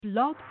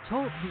Blog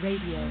Talk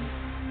Radio.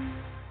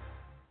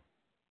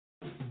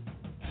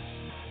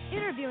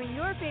 Interviewing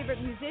your favorite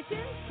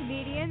musicians,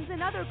 comedians,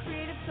 and other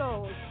creative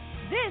souls.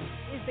 This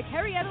is the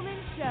Kerri Edelman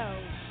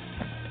Show.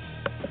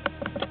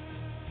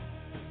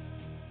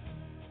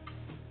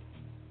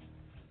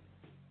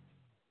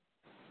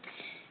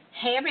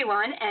 Hey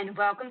everyone, and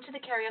welcome to the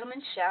Kerri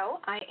Edelman Show.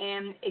 I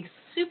am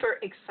super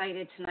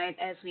excited tonight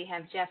as we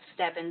have Jeff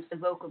Stebbins, the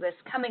vocalist,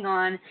 coming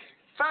on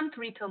from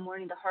 3 Pill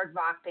Morning, the hard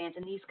rock band,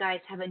 and these guys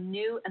have a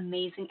new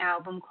amazing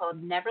album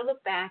called Never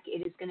Look Back.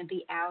 It is going to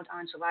be out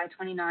on July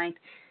 29th,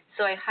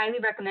 so I highly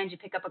recommend you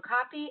pick up a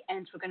copy,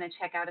 and we're going to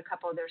check out a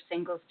couple of their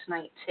singles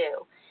tonight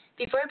too.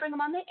 Before I bring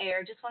them on the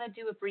air, just want to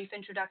do a brief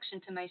introduction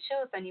to my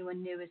show if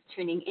anyone new is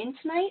tuning in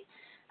tonight.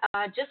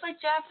 Just like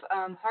Jeff,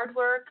 hard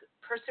work,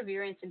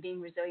 perseverance, and being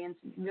resilient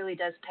really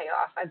does pay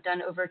off. I've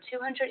done over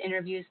 200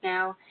 interviews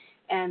now,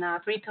 and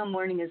 3 Pill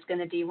Morning is going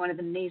to be one of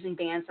the amazing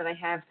bands that I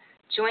have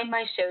joined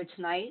my show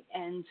tonight.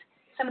 And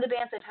some of the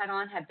bands I've had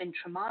on have been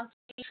Tremonti,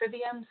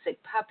 Trivium, Sick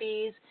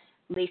Puppies,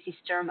 Lacey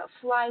Sturm of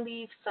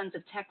Flyleaf, Sons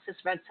of Texas,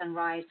 Red Sun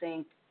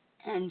Rising,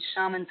 and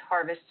Shaman's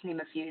Harvest, to name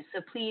a few.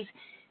 So please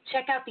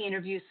check out the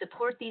interviews,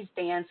 support these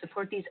bands,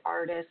 support these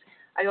artists.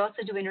 I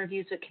also do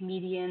interviews with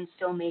comedians,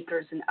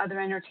 filmmakers, and other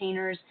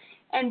entertainers.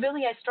 And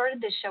really, I started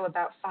this show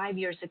about 5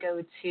 years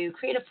ago to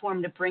create a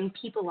forum to bring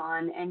people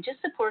on and just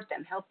support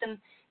them, help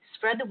them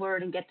spread the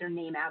word and get their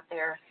name out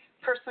there.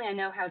 Personally, I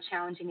know how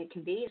challenging it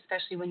can be,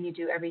 especially when you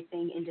do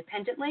everything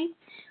independently.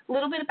 A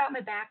little bit about my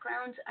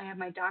background. I have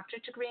my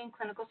doctorate degree in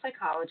clinical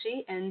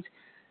psychology, and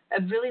I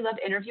really love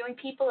interviewing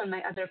people, and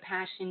my other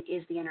passion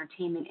is the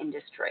entertainment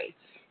industry.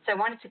 So I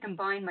wanted to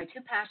combine my two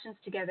passions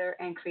together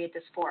and create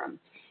this forum.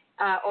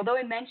 Although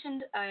I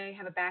mentioned I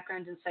have a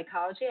background in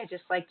psychology, I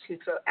just like to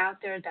throw out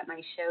there that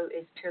my show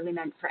is purely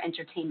meant for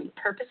entertainment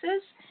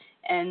purposes.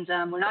 And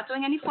we're not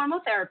doing any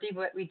formal therapy,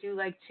 but we do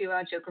like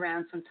to joke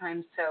around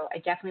sometimes. So I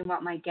definitely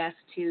want my guests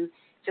to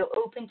feel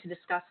open to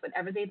discuss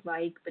whatever they'd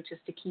like, but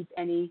just to keep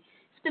any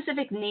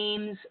specific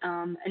names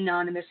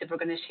anonymous if we're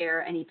going to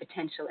share any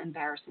potential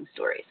embarrassing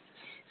stories.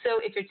 So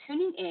if you're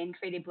tuning in,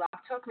 create a Blog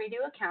Talk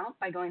Radio account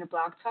by going to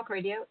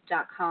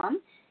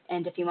blogtalkradio.com.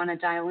 And if you want to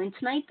dial in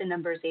tonight, the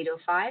number is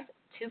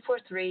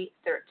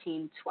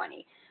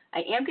 805-243-1320. I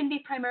am going to be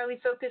primarily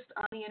focused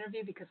on the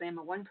interview because I am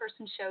a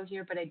one-person show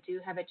here, but I do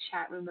have a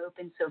chat room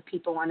open, so if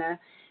people want to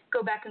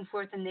go back and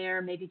forth in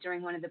there, maybe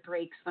during one of the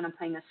breaks when I'm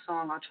playing a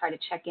song, I'll try to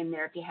check in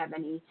there if you have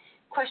any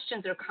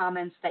questions or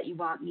comments that you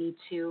want me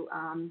to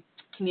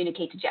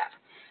communicate to Jeff.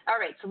 All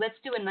right, so let's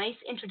do a nice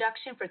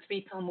introduction for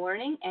 3 Pill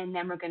Morning, and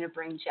then we're going to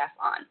bring Jeff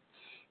on.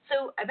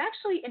 So I've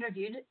actually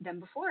interviewed them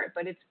before,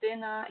 but it's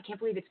been, I can't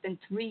believe it's been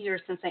 3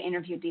 years since I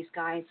interviewed these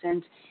guys,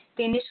 and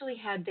they initially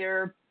had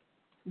their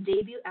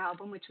debut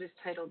album, which was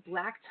titled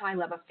Black Tie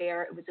Love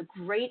Affair. It was a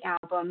great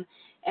album,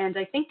 and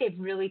I think they've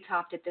really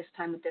topped it this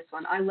time with this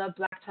one. I love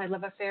Black Tie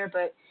Love Affair,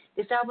 but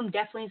this album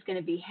definitely is going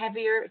to be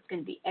heavier. It's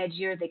going to be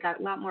edgier. They got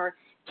a lot more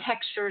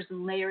textures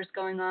and layers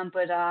going on,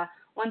 but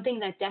one thing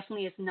that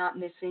definitely is not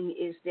missing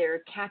is their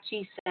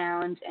catchy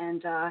sound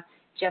and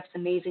Jeff's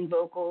amazing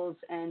vocals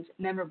and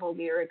memorable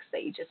lyrics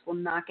that you just will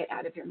not get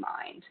out of your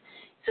mind.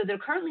 So they're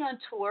currently on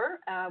tour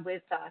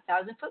with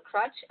 1,000 Foot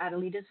Crutch,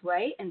 Adelita's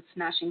Way, and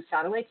Smashing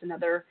Satellites,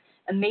 another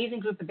amazing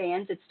group of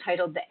bands. It's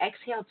titled the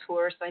Exhale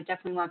Tour, so I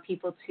definitely want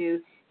people to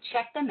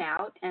check them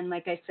out. And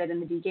like I said in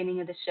the beginning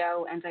of the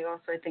show, and I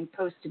also, I think,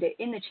 posted it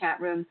in the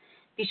chat room,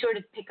 be sure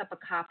to pick up a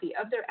copy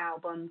of their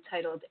album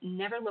titled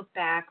Never Look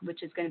Back,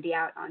 which is going to be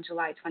out on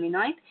July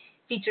 29th.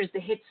 Features the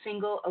hit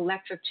single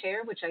Electric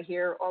Chair, which I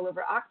hear all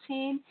over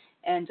Octane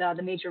and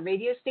the major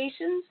radio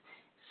stations.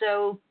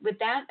 So with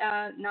that,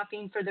 not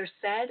being further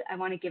said, I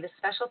want to give a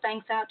special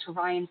thanks out to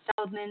Ryan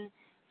Feldman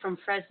from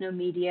Fresno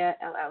Media,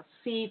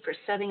 LLC, for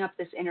setting up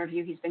this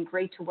interview. He's been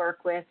great to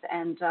work with,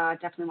 and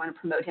definitely want to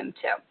promote him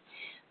too.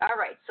 All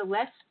right, so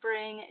let's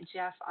bring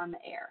Jeff on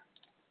the air.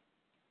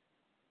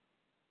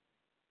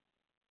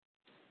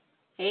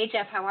 Hey,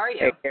 Jeff, how are you?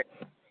 Hey,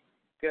 Kerri.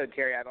 Good,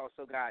 Kerri. I've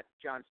also got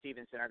John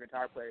Stevenson, our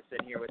guitar player,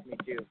 sitting here with me,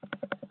 too.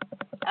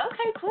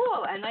 Okay,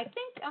 cool. And I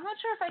think, I'm not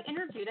sure if I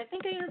interviewed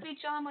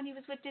John when he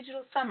was with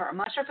Digital Summer. I'm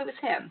not sure if it was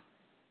him.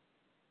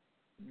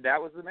 That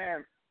was the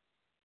man.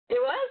 It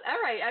was? All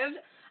right.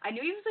 I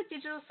knew he was with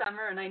Digital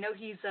Summer, and I know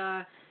he's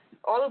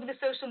all over the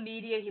social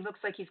media. He looks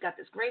like he's got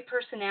this great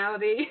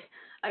personality.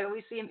 I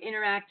always see him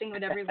interacting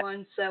with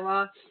everyone.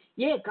 So,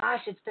 yeah,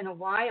 gosh, it's been a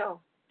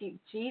while.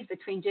 Geez,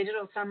 between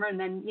Digital Summer and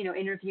then,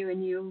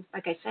 interviewing you,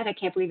 like I said, I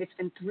can't believe it's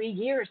been 3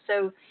 years.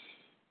 So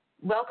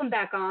welcome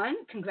back on.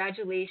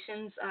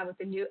 Congratulations with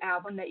the new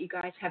album that you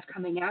guys have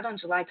coming out on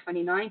July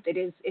 29th.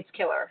 It's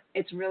killer.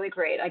 It's really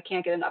great. I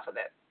can't get enough of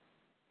it.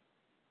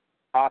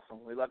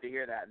 Awesome. We love to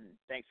hear that, and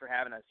thanks for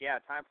having us. Yeah,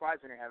 time flies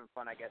when you're having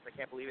fun, I guess. I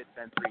can't believe it's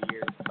been 3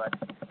 years, but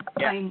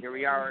yeah, here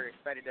we are. We're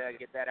excited to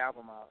get that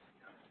album out.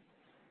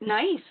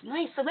 Nice.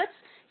 So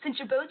since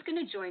you're both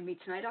going to join me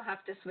tonight, I'll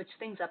have to switch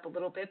things up a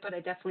little bit, but I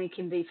definitely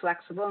can be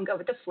flexible and go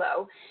with the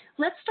flow.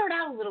 Let's start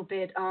out a little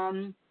bit.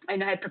 I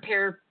know I had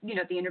prepared,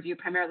 the interview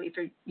primarily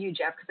for you,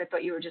 Jeff, because I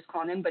thought you were just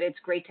calling in, but it's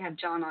great to have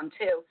John on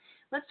too.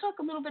 Let's talk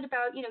a little bit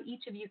about,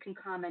 each of you can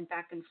comment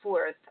back and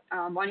forth.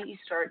 Why don't you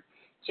start,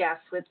 Jeff,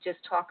 with just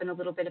talking a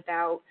little bit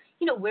about,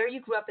 where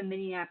you grew up in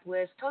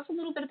Minneapolis. Tell us a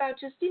little bit about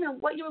just,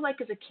 what you were like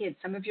as a kid,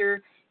 some of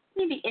your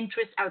maybe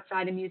interests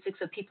outside of music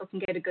so people can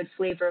get a good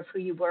flavor of who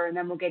you were, and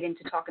then we'll get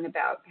into talking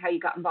about how you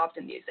got involved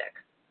in music.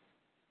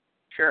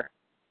 Sure.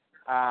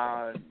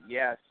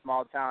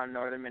 Small town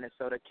northern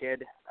Minnesota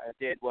kid. I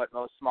did what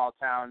most small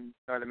town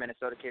northern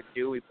Minnesota kids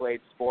do. We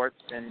played sports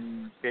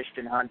and fished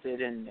and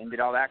hunted and did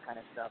all that kind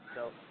of stuff.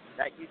 So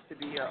that used to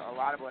be a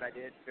lot of what I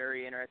did.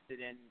 Very interested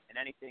in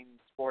anything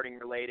sporting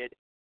related.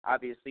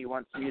 Obviously,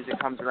 once music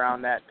comes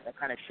around, that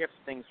kind of shifts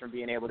things from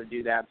being able to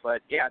do that.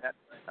 But yeah, that's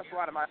a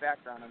lot of my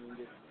background. I mean,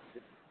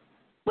 just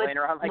playing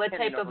around like what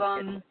type of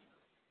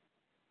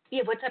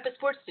what type of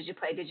sports did you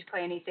play? Did you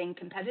play anything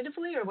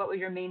competitively, or what were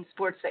your main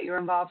sports that you were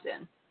involved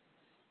in?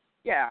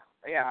 Yeah,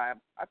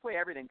 I play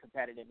everything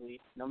competitively,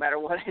 no matter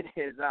what it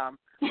is.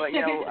 But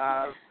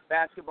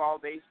basketball,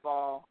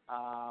 baseball,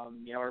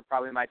 are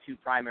probably my two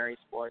primary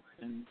sports,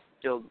 and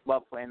still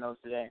love playing those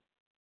today.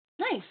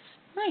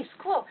 Nice,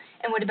 cool.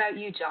 And what about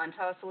you, John?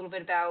 Tell us a little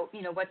bit about,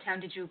 what town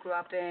did you grow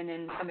up in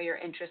and some of your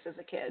interests as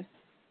a kid?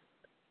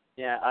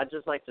 Yeah, I'd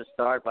just like to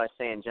start by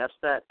saying Jeff's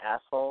that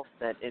asshole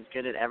that is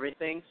good at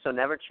everything, so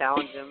never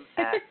challenge him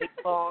at ping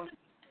pong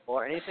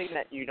or anything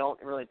that you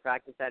don't really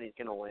practice at, he's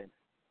going to win.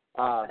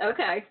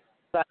 Okay.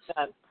 But,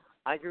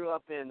 I grew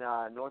up in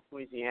North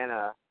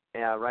Louisiana,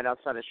 right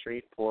outside of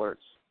Shreveport,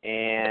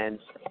 and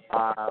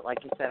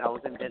like you said, I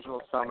was in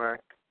Digital Summer,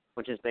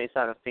 which is based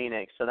out of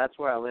Phoenix, so that's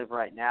where I live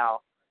right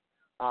now.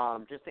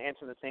 Just to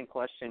answer the same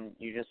question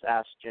you just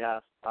asked,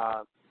 Jeff,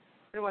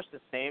 pretty much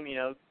the same,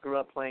 grew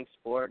up playing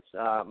sports.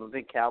 I'm a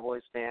big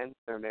Cowboys fan.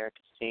 They're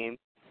America's team.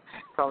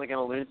 Probably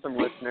going to lose some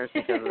listeners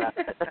because of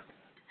that.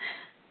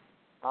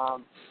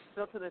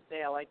 Still to this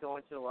day, I like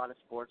going to a lot of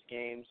sports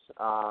games,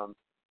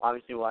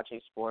 obviously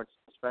watching sports,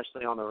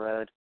 especially on the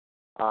road.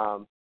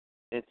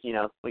 It's,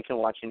 we can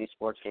watch any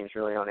sports games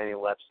really on any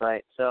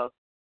website. So.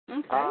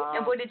 Okay.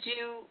 And what did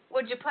you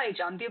play,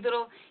 John? Be a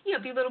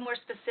little more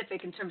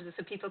specific in terms of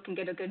so people can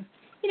get a good,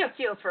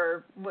 feel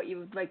for what you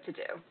would like to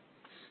do.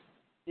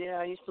 Yeah,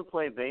 I used to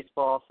play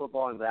baseball,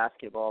 football, and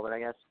basketball, but I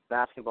guess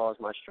basketball is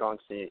my strong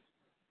suit.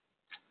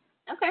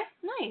 Okay,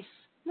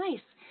 nice.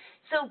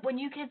 So when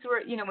you guys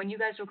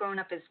were growing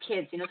up as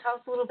kids, tell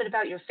us a little bit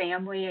about your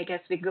family. I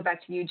guess we can go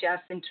back to you, Jeff,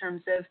 in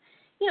terms of,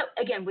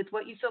 again, with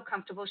what you feel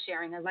comfortable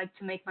sharing. I like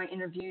to make my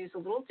interviews a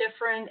little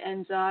different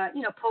and,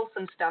 pull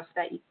some stuff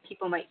that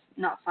people might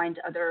not find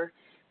other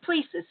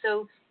places.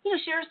 So,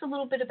 share us a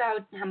little bit about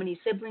how many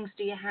siblings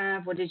do you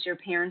have? What did your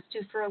parents do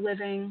for a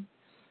living?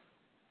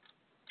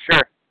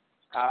 Sure.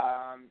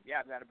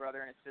 I've got a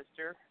brother and a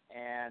sister,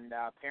 and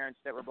parents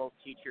that were both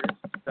teachers.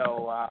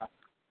 So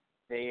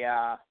they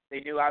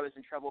knew I was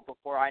in trouble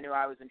before I knew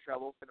I was in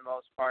trouble for the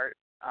most part.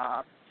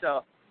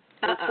 So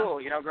it was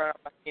cool, growing up.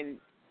 I mean,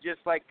 just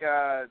like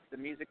the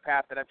music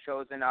path that I've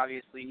chosen,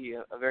 obviously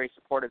a very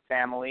supportive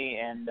family,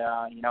 and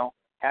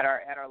had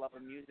our love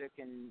of music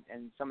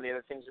and some of the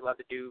other things we love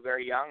to do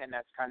very young, and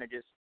that's kind of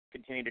just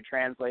continued to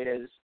translate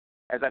as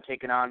I've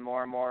taken on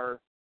more and more,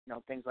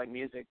 things like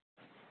music.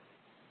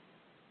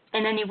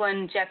 And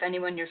Jeff,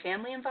 anyone in your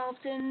family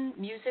involved in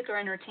music or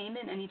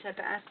entertainment, any type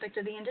of aspect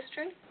of the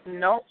industry?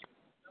 No.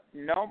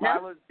 I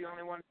was the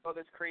only one to go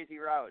this crazy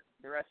route.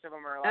 The rest of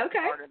them are a lot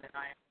harder than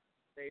I am.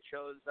 They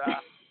chose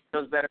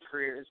better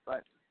careers,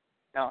 but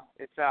no,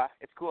 it's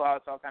cool how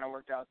it's all kind of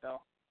worked out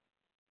though.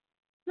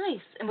 Nice.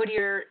 And what do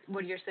your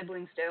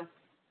siblings do?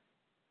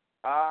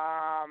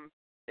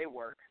 They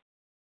work.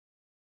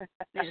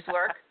 They just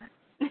work?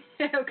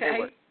 Okay. They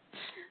work.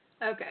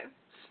 Okay.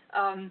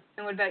 And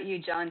what about you,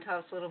 John? Tell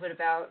us a little bit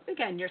about,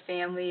 again, your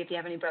family, if you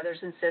have any brothers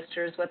and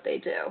sisters, what they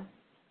do.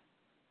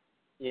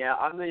 Yeah,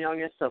 I'm the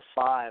youngest of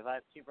 5. I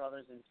have 2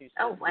 brothers and 2 sisters.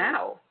 Oh,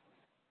 wow.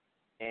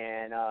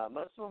 And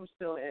most of them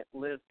still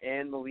live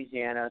in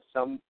Louisiana,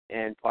 some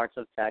in parts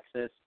of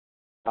Texas.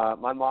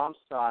 My mom's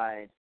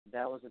side,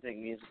 that was a big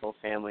musical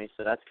family,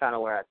 so that's kind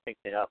of where I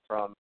picked it up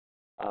from.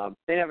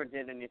 They never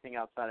did anything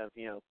outside of,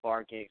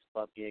 bar gigs,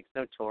 club gigs,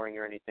 no touring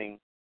or anything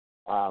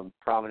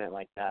prominent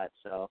like that.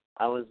 So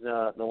I was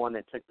the one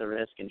that took the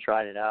risk and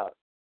tried it out.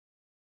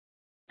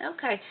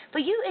 Okay. But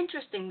you,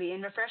 interestingly,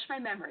 and refresh my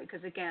memory,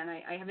 because, again,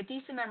 I have a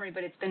decent memory,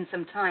 but it's been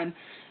some time.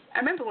 I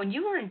remember when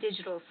you were in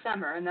Digital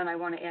Summer, and then I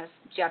want to ask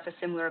Jeff a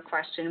similar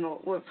question, and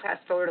we'll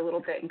fast forward a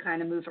little bit and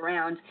kind of move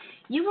around.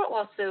 You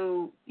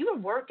were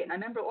working. I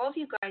remember all of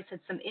you guys had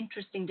some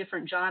interesting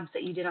different jobs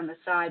that you did on the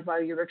side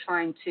while you were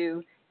trying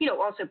to,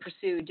 also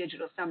pursue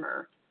Digital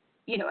Summer,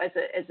 as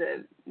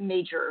a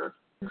major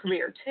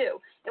career, too.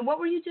 And what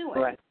were you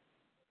doing? Right.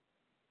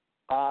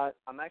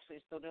 I'm actually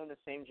still doing the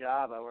same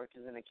job. I work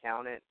as an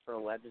accountant for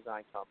a web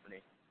design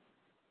company.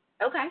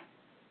 Okay.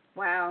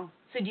 Wow.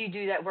 So do you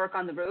do that work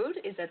on the road?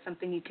 Is that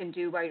something you can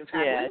do while you're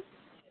traveling?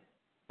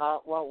 Yeah.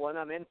 Well, when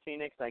I'm in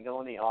Phoenix, I go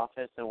in the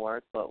office and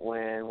work, but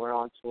when we're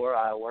on tour,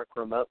 I work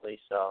remotely,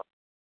 so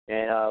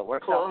it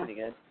works out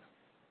pretty good.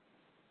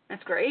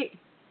 That's great.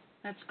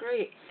 That's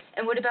great.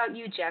 And what about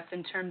you, Jeff,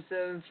 in terms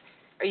of,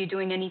 are you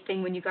doing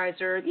anything when you guys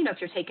are, if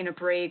you're taking a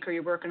break or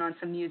you're working on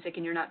some music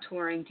and you're not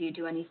touring, do you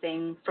do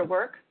anything for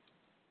work?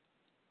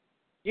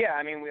 Yeah,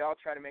 I mean, we all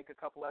try to make a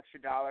couple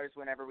extra dollars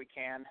whenever we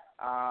can.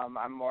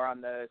 I'm more on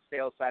the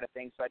sales side of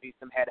things, so I do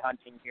some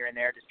headhunting here and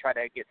there, just try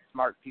to get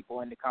smart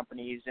people into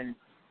companies and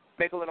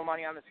make a little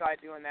money on the side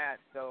doing that.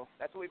 So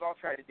that's what we've all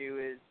tried to do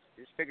is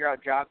figure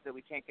out jobs that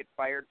we can't get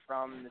fired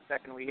from the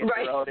second we hit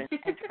the road and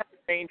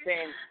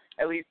maintain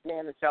at least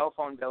paying the cell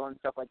phone bill and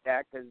stuff like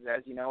that, because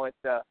as you know,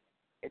 it's a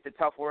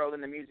tough world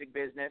in the music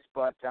business,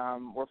 but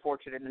we're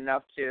fortunate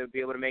enough to be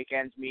able to make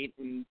ends meet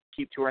and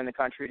keep touring the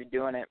country to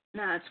doing it.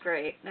 No, that's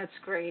great. That's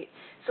great.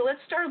 So let's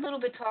start a little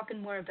bit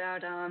talking more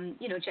about,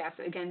 Jeff,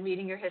 again,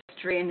 reading your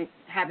history and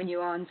having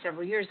you on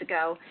several years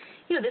ago.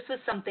 This was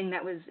something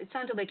that it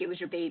sounded like it was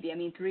your baby. I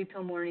mean, Three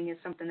Pill Morning is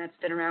something that's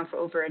been around for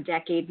over a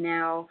decade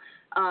now.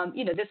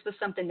 This was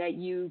something that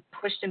you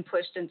pushed and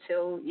pushed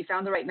until you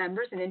found the right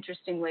members. And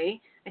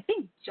interestingly, I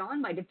think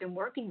John might have been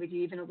working with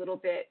you even a little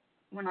bit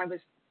when I was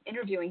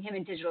interviewing him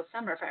in Digital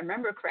Summer, if I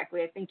remember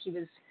correctly. I think he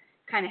was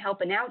kind of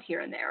helping out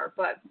here and there,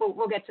 but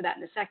we'll get to that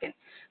in a second.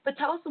 But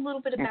tell us a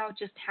little bit about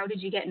just how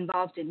did you get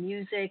involved in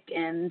music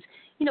and,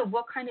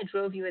 what kind of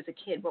drove you as a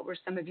kid? What were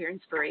some of your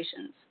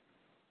inspirations?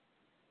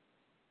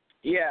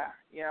 Yeah,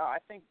 I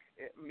think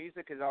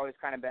music has always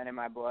kind of been in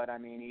my blood. I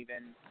mean,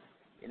 even,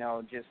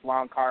 just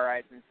long car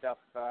rides and stuff.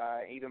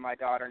 Even my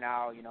daughter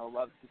now,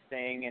 loves to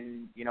sing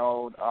and,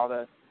 all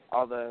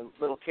the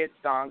little kid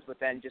songs, but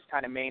then just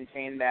kind of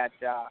maintain that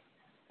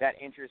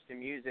interest in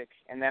music.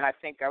 And then I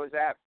think I was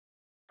at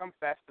some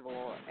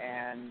festival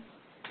and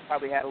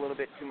probably had a little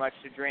bit too much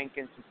to drink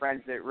and some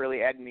friends that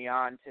really egged me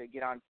on to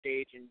get on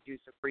stage and do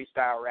some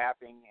freestyle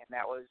rapping. And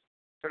that was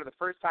sort of the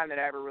first time that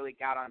I ever really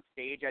got on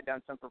stage. I'd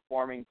done some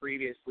performing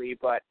previously,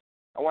 but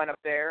I went up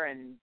there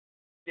and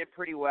did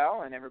pretty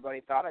well, and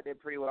everybody thought I did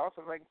pretty well.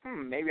 So I was like,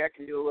 maybe I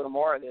can do a little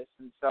more of this.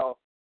 And so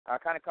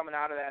kind of coming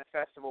out of that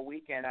festival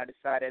weekend, I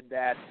decided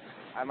that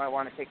I might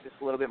want to take this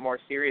a little bit more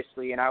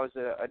seriously. And I was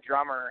a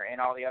drummer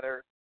in all the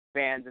other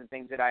bands and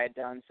things that I had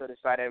done, so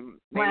decided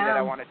maybe that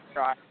I wanted to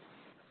try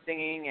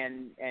singing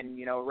and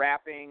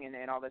rapping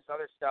and all this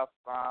other stuff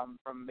from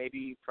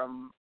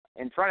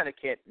in front of the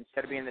kit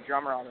instead of being the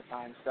drummer all the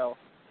time. So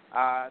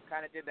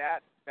kind of did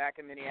that back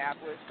in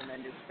Minneapolis, and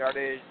then just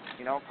started,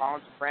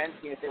 calling some friends,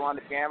 seeing if they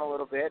wanted to jam a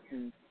little bit.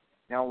 And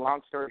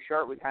long story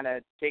short, we kind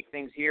of take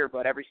things here,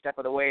 but every step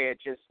of the way, it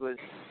just was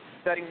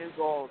setting new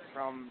goals,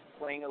 from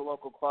playing at a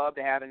local club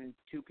to having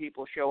 2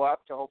 people show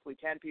up to hopefully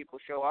 10 people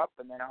show up,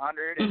 and then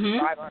 100 and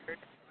 500,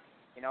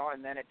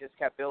 and then it just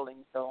kept building.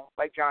 So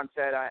like John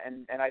said,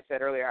 and I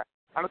said earlier,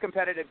 I'm a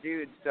competitive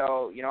dude,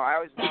 so, I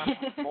always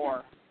want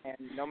more. And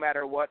no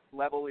matter what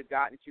level we've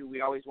gotten to,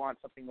 we always want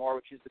something more,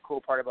 which is the cool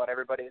part about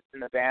everybody that's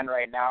in the band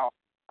right now.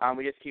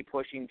 We just keep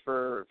pushing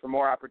for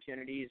more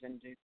opportunities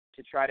and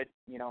to try to,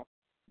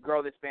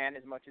 grow this band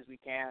as much as we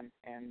can.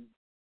 And,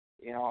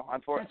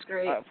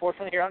 unfortunately or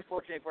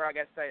unfortunately for, I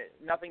guess,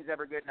 nothing's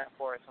ever good enough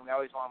for us, and we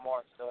always want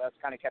more. So that's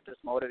kind of kept us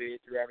motivated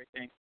through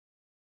everything.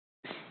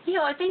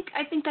 I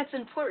think that's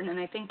important, and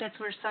I think that's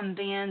where some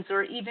bands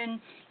or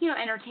even,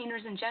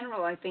 entertainers in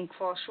general, I think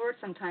fall short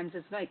sometimes.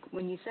 It's like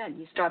when you said,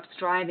 you stop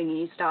striving and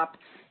you stop,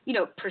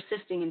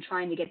 persisting and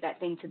trying to get that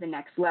thing to the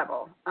next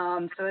level.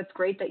 So it's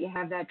great that you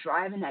have that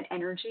drive and that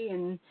energy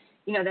and,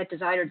 that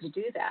desire to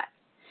do that.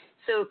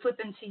 So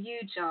flipping to you,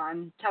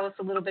 John, tell us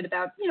a little bit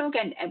about,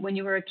 again, when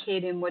you were a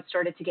kid and what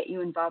started to get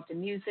you involved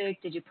in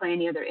music. Did you play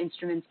any other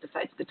instruments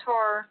besides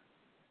guitar?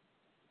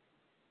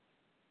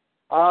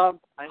 I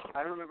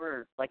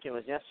remember like it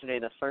was yesterday,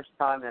 the first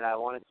time that I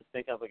wanted to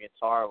pick up a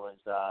guitar was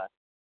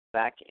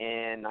back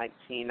in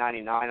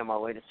 1999 on my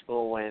way to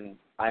school when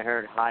I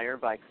heard Higher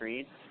by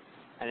Creed,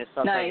 and it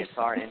sounded like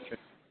guitar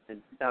interest. It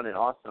sounded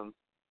awesome.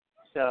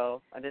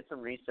 So I did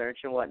some research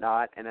and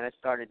whatnot, and then I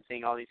started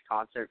seeing all these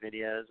concert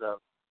videos of,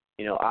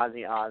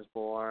 Ozzy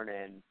Osbourne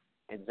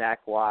and Zakk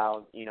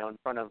Wylde, in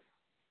front of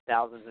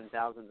thousands and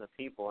thousands of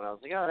people, and I was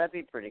like, oh, that'd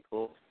be pretty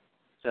cool.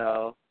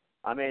 So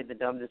I made the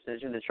dumb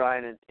decision to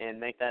try and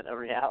make that a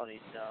reality.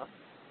 So.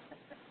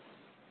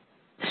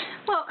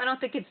 Well, I don't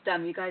think it's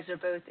dumb. You guys are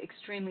both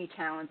extremely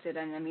talented,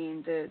 and I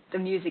mean the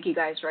music you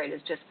guys write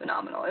is just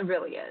phenomenal. It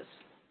really is.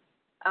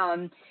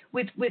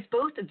 With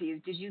both of you,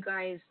 did you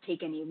guys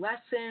take any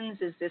lessons?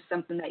 Is this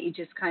something that you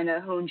just kind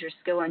of honed your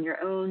skill on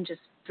your own,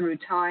 just through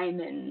time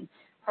and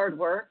hard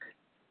work?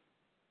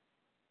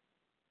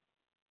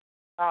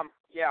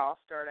 Yeah, I'll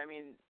start. I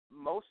mean,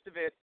 most of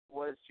it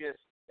was just,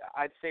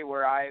 I'd say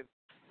where I've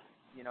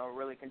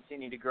really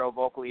continue to grow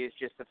vocally is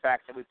just the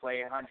fact that we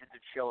play hundreds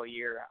of shows a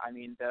year. I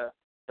mean,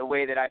 the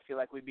way that I feel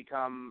like we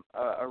become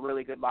a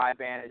really good live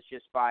band is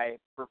just by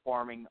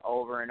performing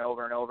over and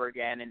over and over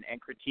again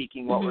and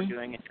critiquing what we're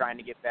doing and trying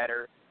to get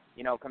better,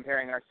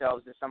 comparing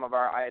ourselves to some of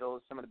our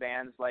idols, some of the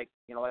bands like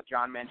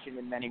John mentioned,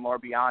 and many more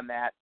beyond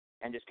that,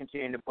 and just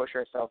continuing to push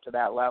ourselves to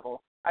that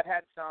level. I've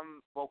had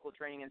some vocal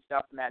training and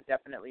stuff, and that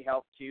definitely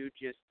helped too,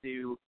 just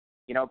to,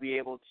 be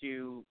able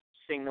to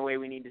sing the way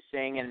we need to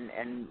sing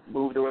and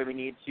move the way we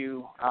need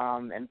to,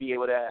 and be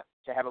able to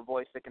have a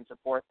voice that can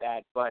support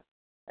that. But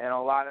a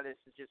lot of this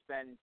has just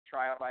been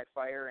trial by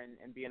fire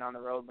and being on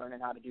the road, learning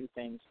how to do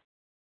things.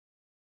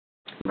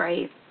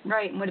 Right.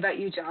 And what about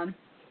you, John?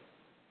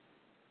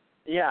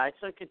 Yeah, I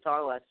took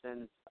guitar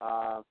lessons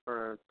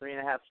for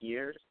 3.5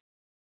 years,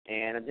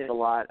 and I did a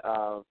lot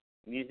of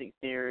music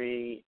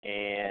theory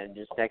and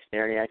just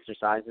dexterity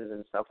exercises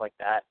and stuff like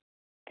that.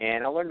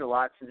 And I learned a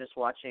lot from just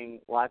watching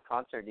live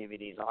concert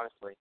DVDs,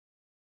 honestly.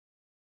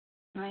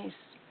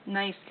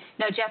 Nice.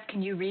 Now, Jeff,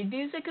 can you read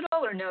music at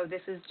all, or no,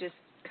 this is just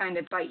kind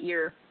of by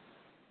ear?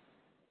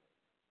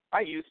 I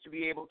used to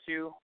be able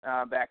to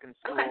back in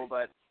school,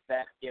 but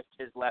that gift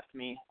has left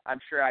me. I'm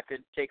sure I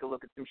could take a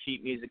look at some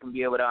sheet music and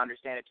be able to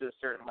understand it to a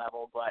certain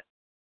level, but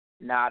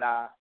not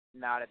at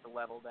the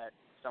level that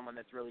someone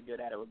that's really good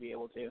at it would be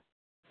able to.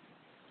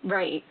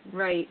 Right.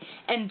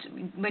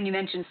 And when you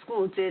mentioned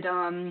school, did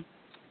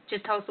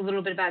just tell us a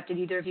little bit about, did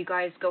either of you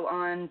guys go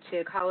on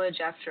to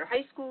college after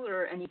high school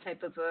or any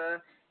type of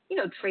a,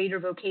 trade or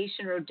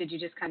vocation, or did you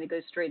just kind of go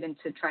straight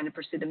into trying to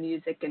pursue the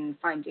music and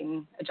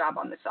finding a job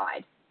on the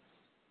side?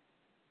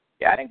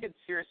 Yeah, I didn't get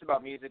serious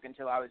about music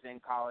until I was in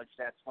college.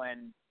 That's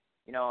when,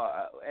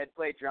 I'd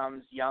played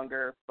drums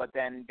younger, but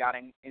then got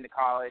into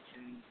college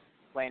and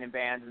playing in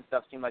bands and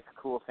stuff seemed like a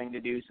cool thing to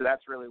do. So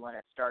that's really when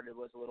it started,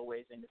 was a little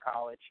ways into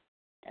college.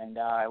 And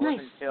it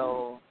wasn't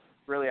until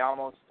really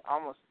almost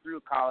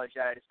through college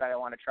that I decided I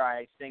want to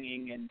try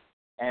singing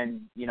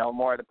and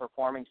more of the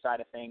performing side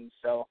of things.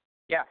 So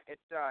yeah, it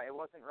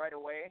wasn't right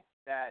away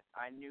that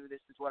I knew this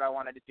is what I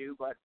wanted to do,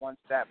 but once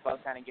that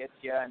bug kind of gets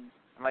you, and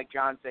like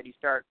John said, you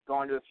start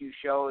going to a few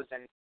shows,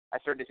 and I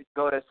started to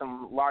go to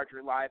some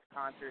larger live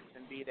concerts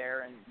and be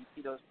there, and you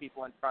see those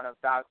people in front of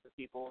thousands of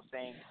people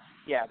saying,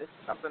 yeah, this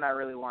is something I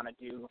really want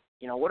to do.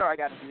 What do I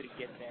got to do to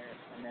get there?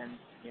 And then,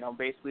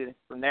 basically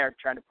from there,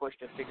 trying to push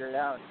to figure it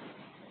out.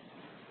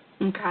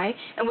 Okay.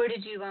 And where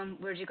did you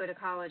go to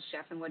college,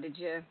 Jeff, and what'd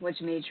you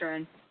major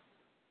in?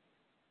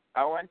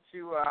 I went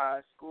to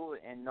school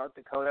in North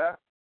Dakota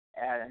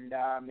and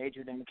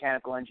majored in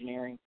mechanical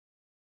engineering.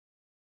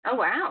 Oh,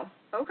 wow.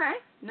 Okay.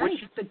 Nice. Which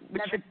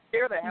should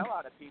scare the hell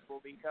out of people,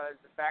 because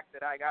the fact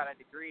that I got a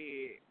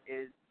degree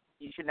is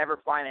you should never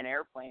fly in an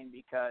airplane,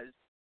 because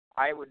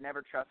I would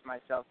never trust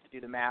myself to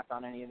do the math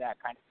on any of that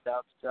kind of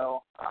stuff.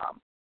 So,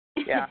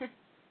 yeah.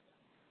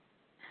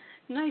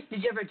 Nice.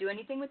 Did you ever do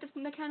anything with the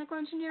mechanical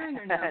engineering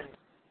or no?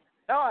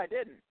 No, I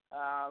didn't.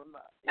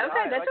 That's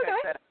like okay. I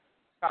said,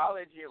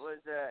 college, it was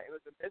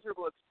a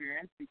miserable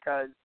experience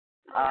because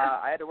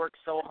I had to work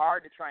so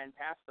hard to try and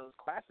pass those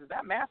classes.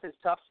 That math is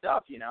tough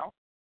stuff,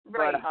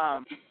 Right. But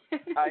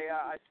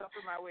I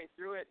suffered my way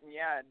through it,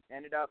 and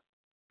ended up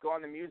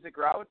going the music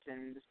route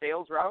and the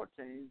sales route,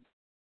 and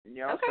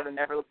sort of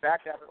never looked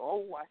back. I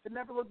should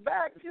never look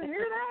back. Did you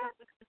hear that?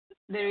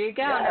 There you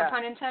go. Yeah. No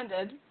pun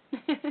intended.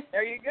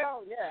 There you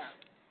go. Yeah.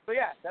 So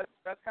yeah,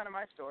 that's kind of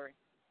my story.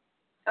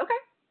 Okay.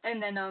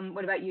 And then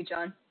what about you,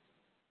 John?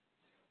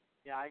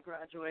 Yeah, I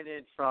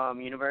graduated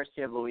from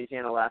University of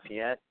Louisiana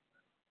Lafayette.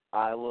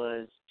 I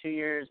was 2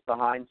 years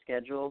behind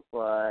schedule,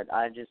 but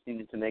I just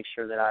needed to make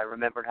sure that I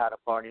remembered how to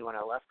party when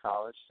I left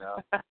college. So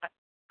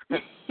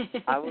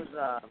I was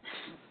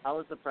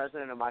the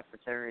president of my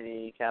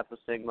fraternity, Kappa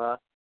Sigma.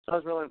 So I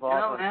was really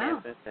involved on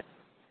campus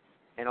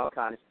and all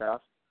kind of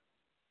stuff.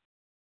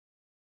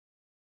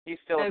 He's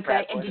still a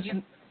frat boy. And did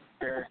you?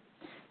 Sure.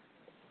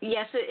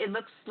 Yes, it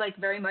looks like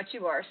very much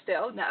you are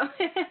still. No,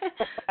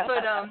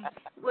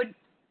 but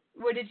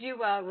what did you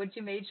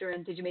major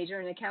in? Did you major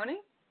in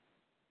accounting?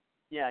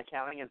 Yeah,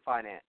 accounting and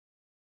finance.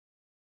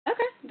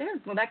 Okay, there.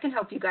 Well, that can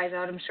help you guys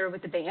out, I'm sure,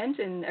 with the band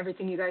and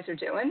everything you guys are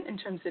doing in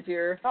terms of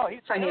your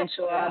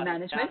financial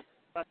management.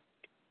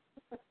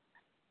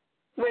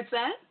 What's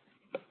that?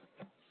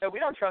 So we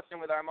don't trust him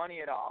with our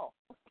money at all.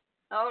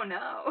 Oh,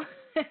 no.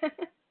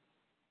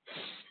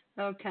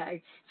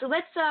 Okay. So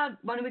let's,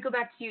 why don't we go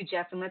back to you,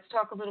 Jeff, and let's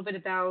talk a little bit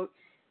about,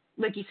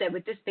 like you said,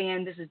 with this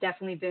band, this has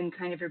definitely been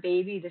kind of your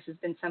baby. This has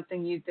been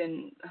something you've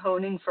been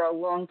honing for a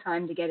long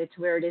time to get it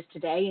to where it is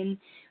today. And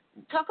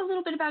talk a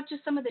little bit about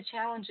just some of the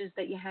challenges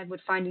that you had with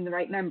finding the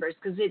right members,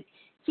 because it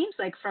seems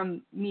like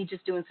from me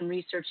just doing some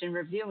research and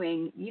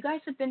reviewing, you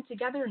guys have been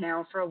together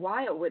now for a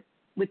while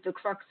with the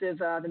crux of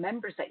the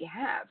members that you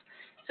have.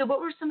 So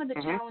what were some of the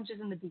challenges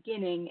in the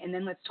beginning? And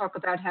then let's talk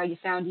about how you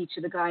found each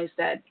of the guys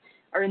that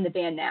are in the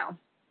band now.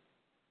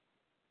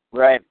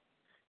 Right.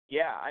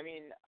 Yeah, I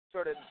mean,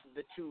 sort of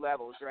the two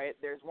levels, right?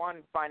 There's one,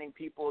 finding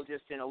people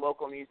just in a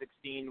local music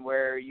scene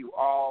where you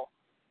all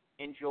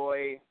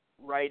enjoy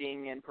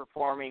writing and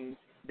performing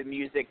the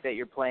music that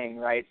you're playing,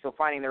 right? So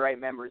finding the right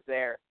members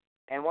there.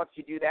 And once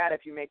you do that,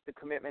 if you make the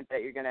commitment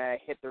that you're going to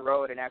hit the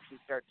road and actually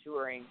start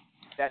touring,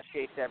 that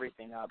shakes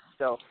everything up.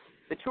 So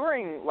the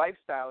touring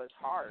lifestyle is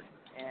hard,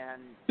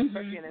 and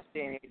especially in this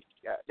day and age,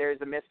 there's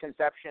a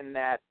misconception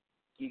that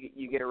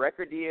you get a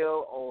record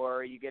deal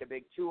or you get a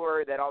big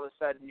tour that all of a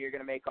sudden you're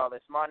going to make all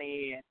this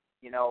money and,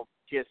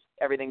 just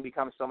everything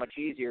becomes so much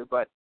easier.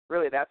 But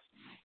really that's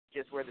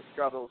just where the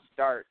struggles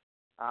start.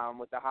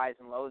 with the highs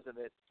and lows of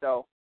it.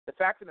 So the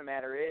fact of the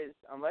matter is,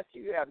 unless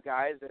you have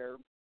guys that are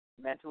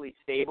mentally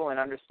stable and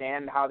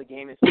understand how the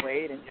game is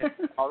played and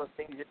just all the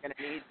things you're going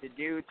to need to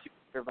do to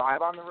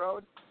survive on the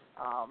road,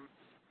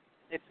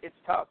 it's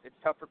tough. It's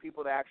tough for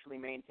people to actually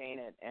maintain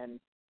it. And,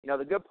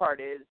 the good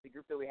part is the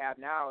group that we have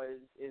now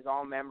is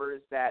all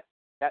members that's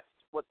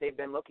what they've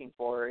been looking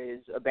for, is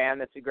a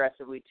band that's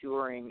aggressively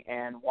touring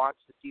and wants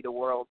to see the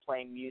world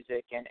playing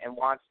music and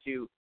wants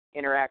to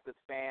interact with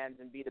fans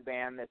and be the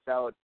band that's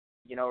out,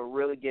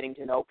 really getting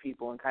to know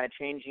people and kind of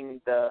changing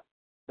the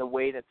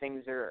way that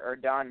things are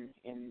done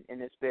in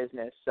this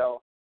business.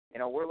 So,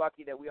 we're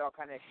lucky that we all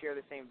kind of share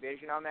the same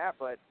vision on that,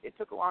 but it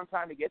took a long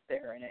time to get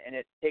there, and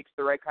it takes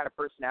the right kind of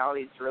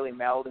personalities to really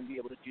meld and be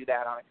able to do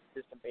that on a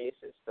consistent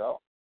basis. So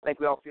I think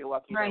we all feel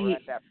lucky that we're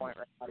at that point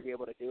right now to be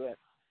able to do it.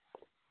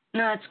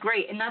 No, that's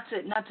great. And not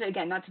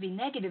to be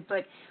negative,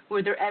 but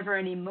were there ever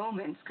any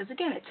moments, because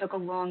again, it took a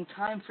long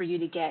time for you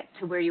to get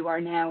to where you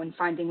are now and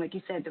finding, like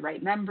you said, the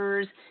right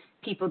members,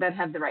 people that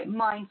have the right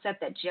mindset,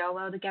 that gel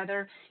well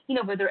together.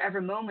 Were there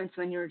ever moments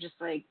when you were just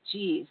like,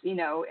 geez,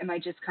 am I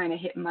just kind of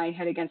hitting my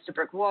head against a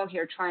brick wall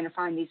here trying to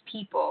find these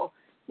people,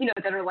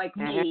 that are like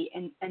me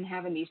and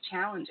having these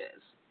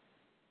challenges?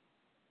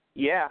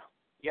 Yeah,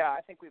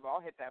 I think we've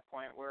all hit that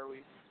point where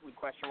we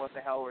question what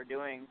the hell we're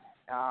doing.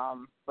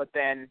 But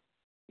then,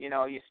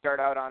 you start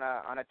out on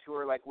a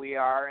tour like we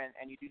are,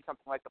 and you do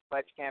something like the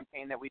Pledge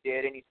campaign that we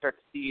did, and you start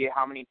to see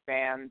how many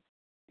fans,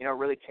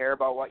 really care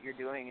about what you're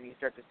doing, and you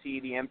start to see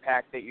the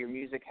impact that your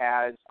music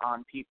has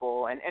on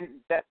people, and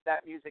that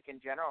music in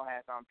general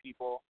has on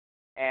people,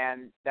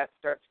 and that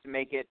starts to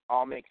make it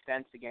all make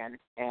sense again.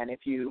 And if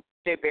you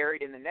stay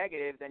buried in the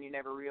negative, then you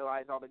never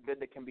realize all the good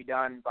that can be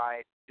done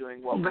by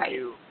doing what we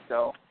do.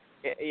 So,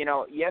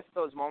 yes,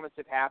 those moments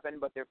have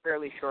happened, but they're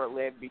fairly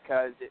short-lived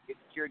because it's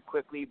cured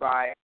quickly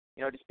by,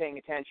 just paying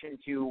attention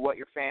to what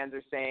your fans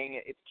are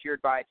saying. It's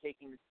cured by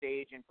taking the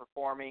stage and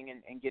performing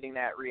and getting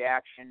that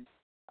reaction.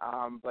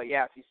 But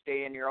yeah, if you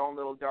stay in your own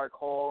little dark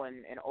hole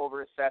and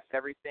over-assess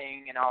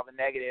everything and all the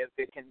negative,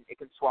 it can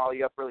swallow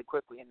you up really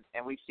quickly.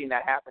 And we've seen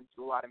that happen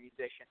to a lot of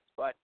musicians.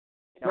 But,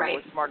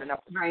 we're smart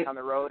enough to stay on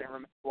the road and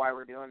remember why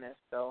we're doing this.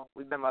 So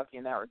we've been lucky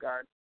in that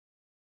regard.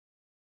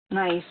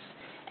 Nice.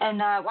 And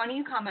why don't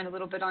you comment a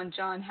little bit on,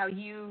 John, how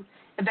you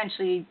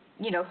eventually,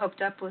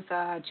 hooked up with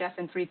Jeff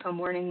and 3 Pill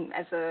Morning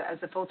as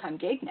a full-time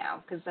gig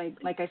now? Because,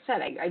 like I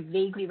said, I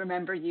vaguely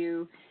remember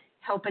you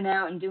helping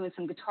out and doing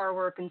some guitar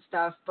work and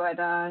stuff. But,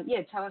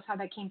 tell us how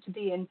that came to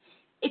be. And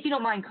if you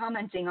don't mind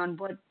commenting on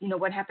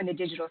what happened to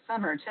Digital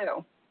Summer,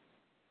 too.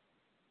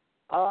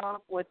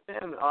 With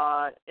them,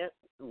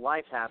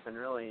 life happened,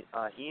 really.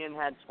 Ian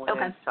had twins.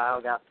 Okay.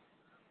 Kyle got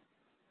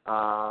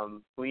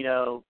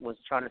Guido was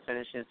trying to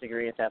finish his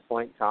degree at that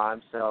point in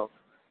time, so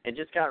it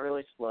just got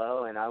really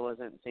slow, and I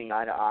wasn't seeing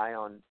eye to eye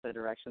on the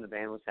direction the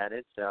band was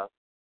headed. So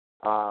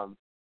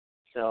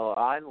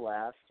I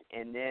left,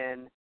 and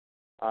then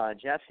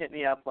Jeff hit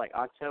me up like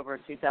October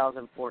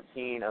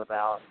 2014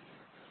 about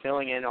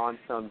filling in on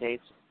some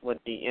dates with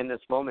the In This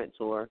Moment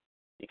tour,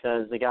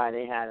 because the guy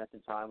they had at the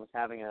time was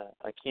having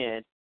a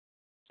kid,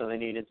 so they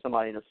needed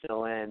somebody to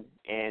fill in,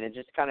 and it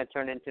just kind of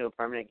turned into a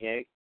permanent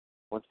gig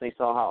once they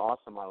saw how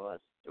awesome I was.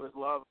 It was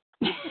love.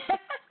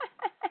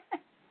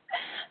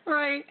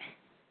 Right.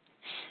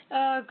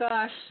 Oh,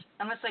 gosh.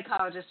 I'm a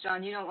psychologist,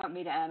 John. You don't want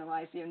me to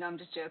analyze you. No, I'm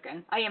just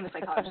joking. I am a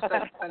psychologist,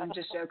 but I'm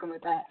just joking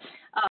with that.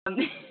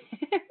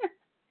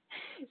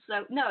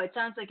 So, no, it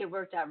sounds like it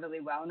worked out really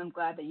well, and I'm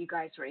glad that you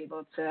guys were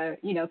able to,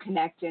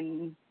 connect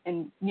and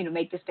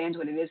make this band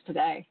what it is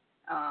today.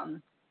 So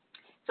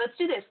let's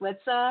do this.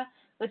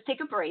 Let's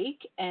take a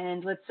break,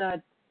 and let's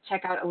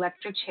check out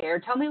Electric Chair.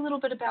 Tell me a little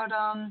bit about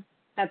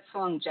that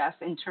song, Jeff,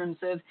 in terms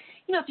of,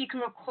 if you can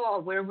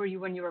recall, where were you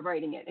when you were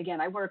writing it?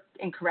 Again, I work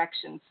in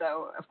corrections,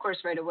 so of course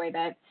right away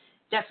that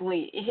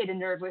definitely hit a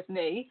nerve with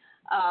me.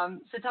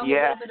 So tell me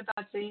a little bit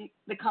about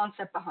the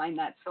concept behind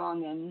that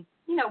song and,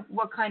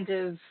 what kind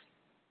of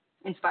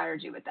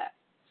inspired you with that.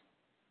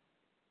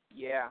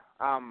 Yeah.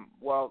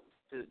 Well,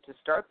 to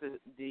start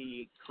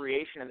the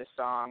creation of the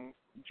song,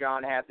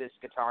 John had this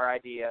guitar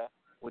idea,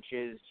 which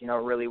is,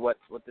 really what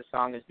the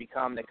song has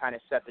become, that kind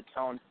of set the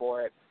tone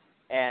for it.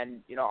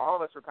 And, all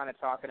of us were kind of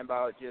talking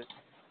about just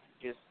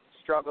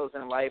struggles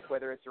in life,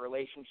 whether it's a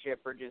relationship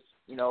or just,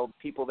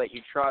 people that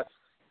you trust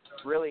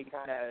really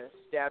kind of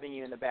stabbing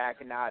you in the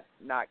back and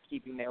not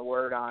keeping their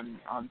word on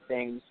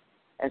things.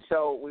 And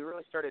so we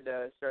really started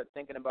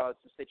thinking about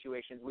some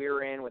situations we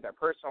were in with our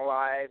personal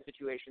lives,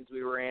 situations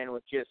we were in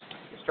with just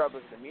the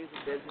struggles of the music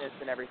business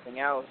and everything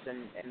else.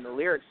 And the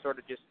lyrics sort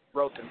of just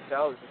wrote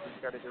themselves as we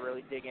started to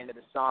really dig into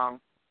the song.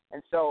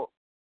 And so,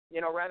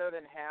 rather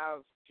than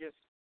have just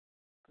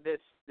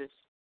this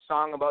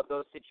song about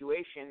those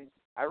situations,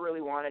 I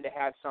really wanted to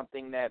have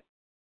something that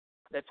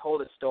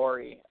told a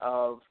story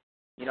of,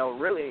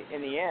 really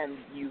in the end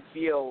you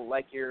feel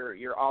like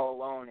you're all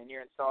alone and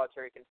you're in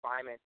solitary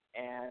confinement,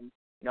 and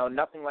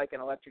nothing like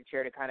an electric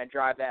chair to kind of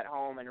drive that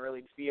home and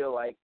really feel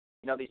like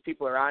these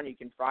people around you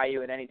can fry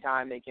you at any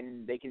time. They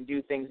can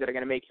do things that are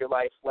going to make your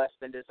life less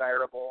than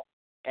desirable.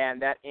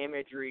 and that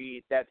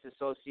imagery that's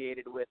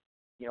associated with,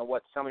 you know,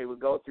 what somebody would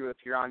go through if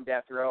you're on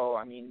death row.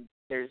 I mean,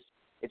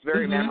 it's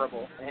very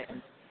memorable,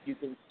 and you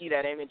can see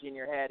that image in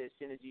your head as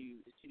soon as you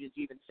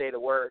even say the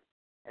word.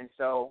 And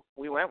so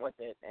we went with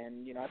it,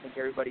 and, you know, I think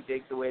everybody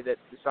digs the way that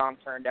the song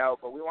turned out,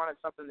 but we wanted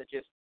something that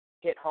just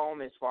hit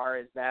home as far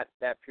as that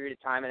period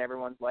of time in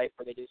everyone's life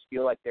where they just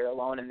feel like they're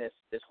alone in this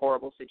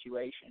horrible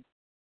situation.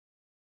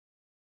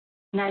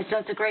 Nice. So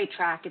it's a great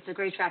track. It's a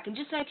great track. And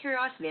just out of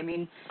curiosity, I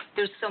mean,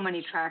 there's so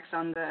many tracks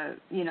on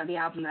the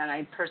album that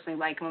I personally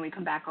like. When we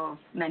come back, I'll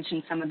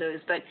mention some of those.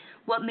 But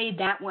what made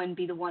that one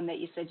be the one that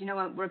you said, you know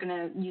what, we're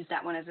going to use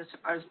that one as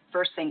our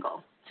first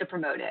single to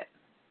promote it?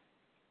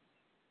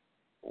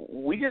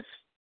 We just,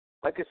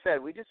 like I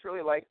said, we just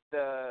really liked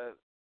the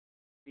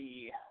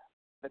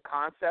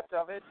concept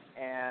of it,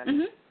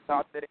 and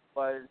thought that it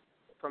was,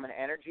 from an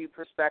energy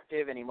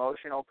perspective, an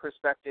emotional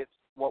perspective,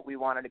 what we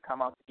wanted to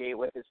come out the gate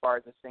with as far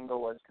as the single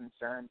was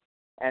concerned,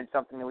 and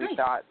something that we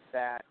thought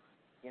that,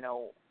 you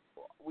know,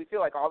 we feel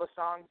like all the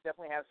songs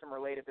definitely have some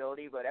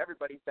relatability, but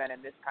everybody's been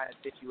in this kind of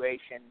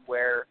situation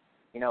where,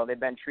 you know, they've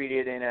been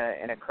treated in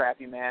a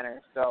crappy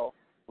manner. So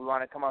we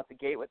want to come out the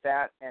gate with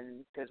that,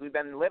 and because we've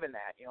been living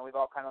that, you know, we've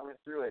all kind of lived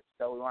through it,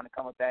 so we want to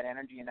come with that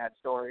energy and that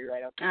story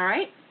right up there. All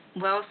right.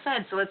 Well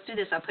said. So let's do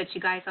this. I'll put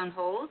you guys on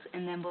hold,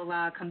 and then we'll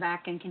come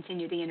back and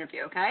continue the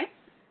interview, okay?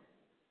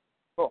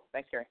 Cool.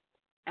 Thanks, Kerri.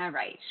 All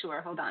right.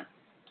 Sure. Hold on.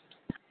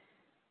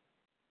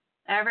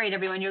 All right,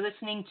 everyone. You're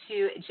listening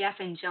to Jeff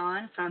and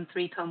John from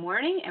 3 Pill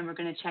Morning, and we're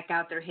going to check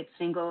out their hit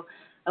single,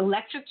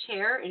 Electric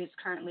Chair. It is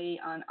currently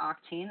on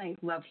Octane. I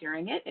love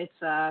hearing it.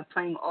 It's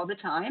playing all the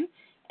time.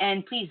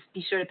 And please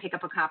be sure to pick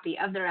up a copy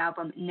of their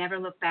album, Never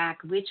Look Back,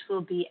 which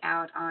will be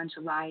out on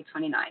July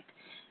 29th.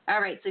 All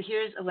right, so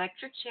here's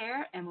Electric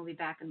Chair, and we'll be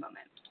back in a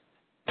moment.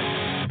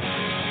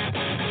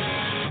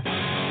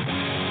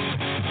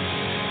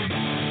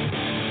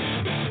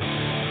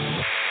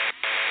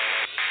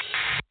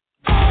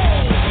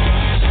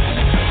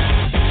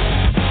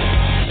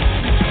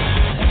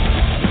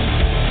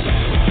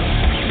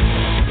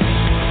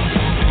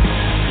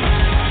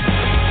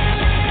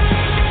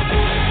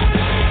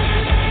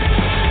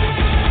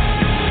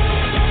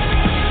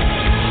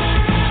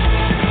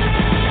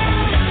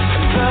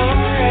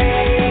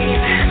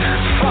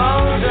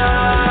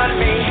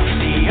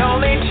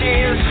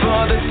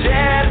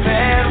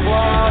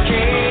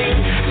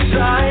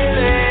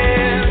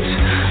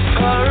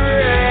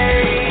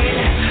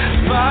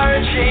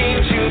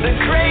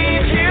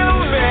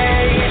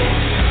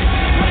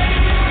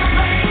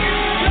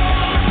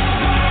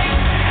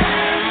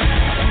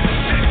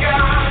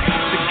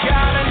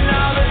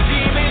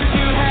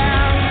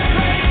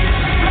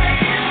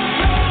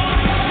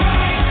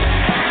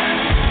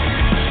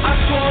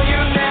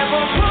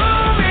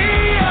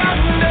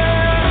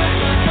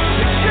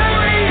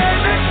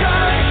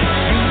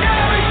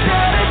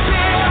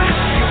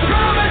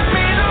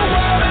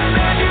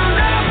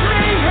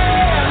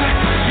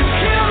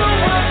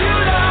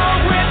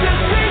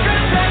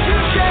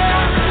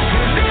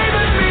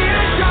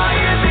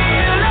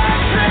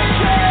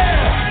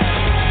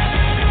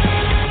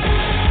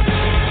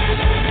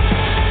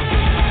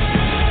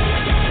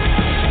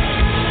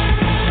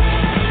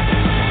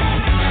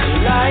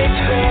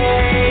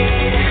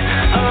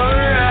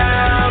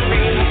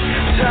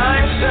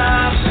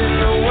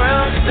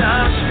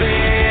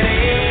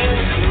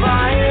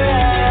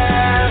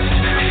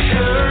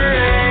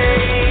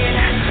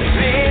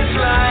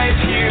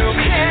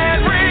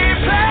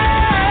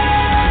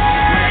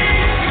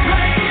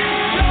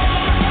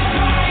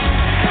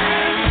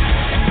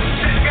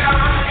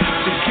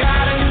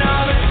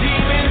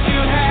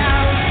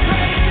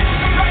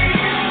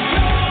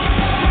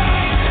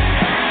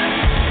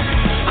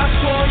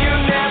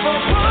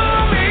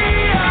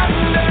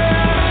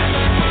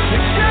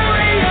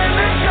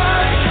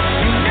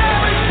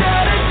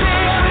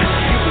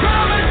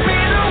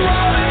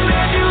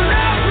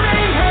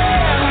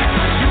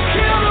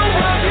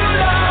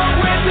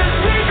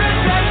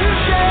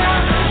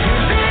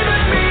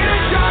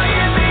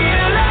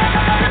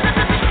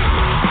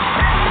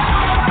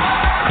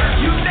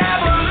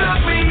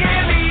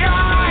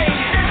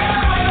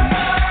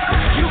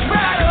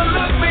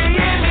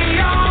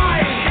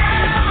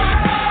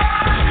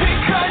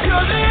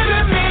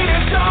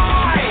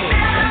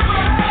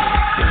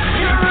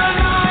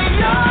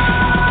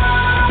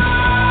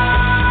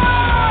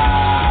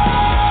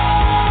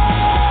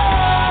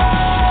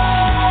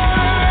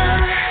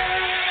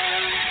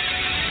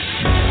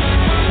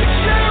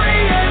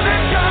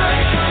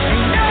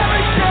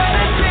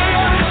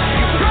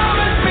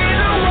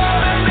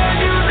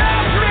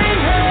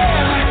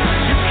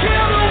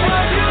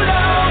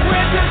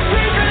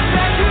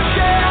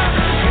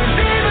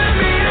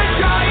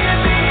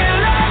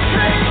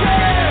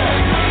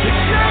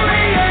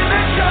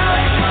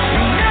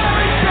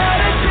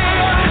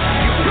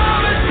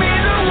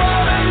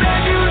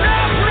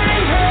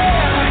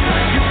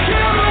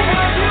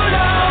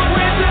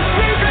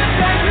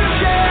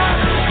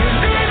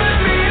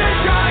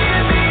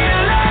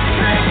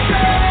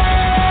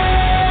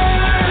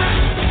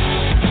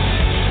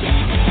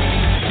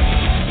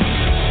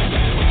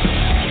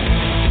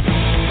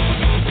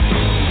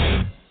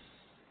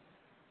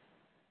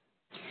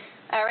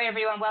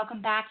 welcome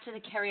back to the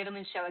Kerri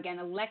Edelman Show. Again,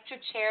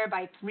 Electric Chair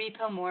by 3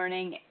 Pill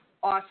Morning.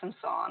 Awesome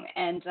song.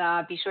 And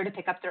be sure to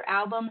pick up their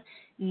album,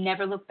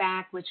 Never Look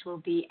Back, which will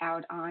be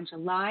out on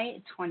July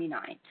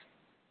 29th.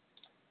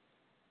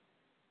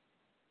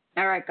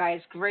 All right,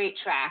 guys, great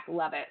track.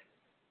 Love it.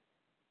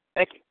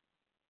 Thank you.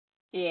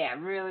 Yeah,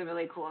 really,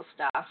 really cool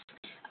stuff.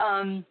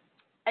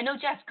 I know,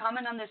 Jeff,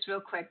 comment on this real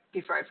quick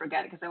before I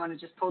forget it, because I want to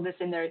just pull this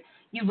in there.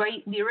 You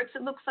write lyrics,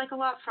 it looks like, a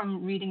lot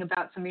from reading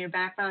about some of your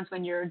backgrounds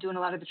when you're doing a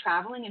lot of the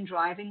traveling and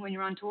driving when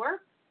you're on tour?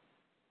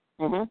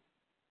 Mm-hmm.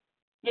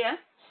 Yeah?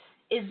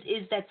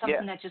 Is that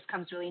something Yeah. that just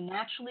comes really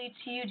naturally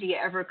to you? Do you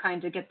ever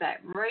kind of get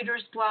that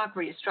writer's block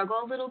where you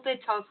struggle a little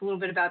bit? Tell us a little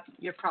bit about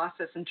your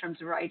process in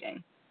terms of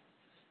writing.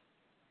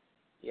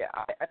 Yeah,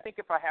 I think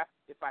if I have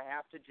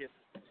to just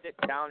sit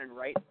down and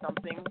write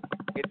something,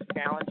 it's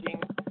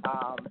challenging.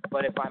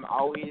 But if I'm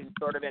always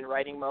sort of in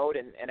writing mode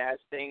and as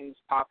things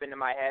pop into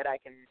my head, I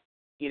can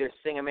either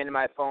sing them into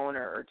my phone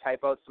or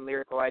type out some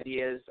lyrical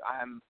ideas.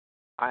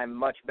 I'm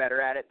much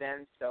better at it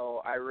then.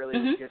 So I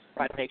really just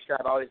try to make sure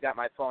I've always got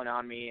my phone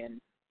on me.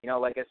 And, you know,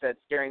 like I said,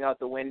 staring out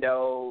the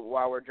window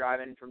while we're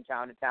driving from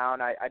town to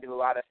town, I do a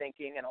lot of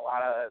thinking, and a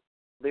lot of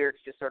lyrics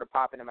just sort of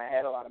pop into my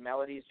head. A lot of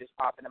melodies just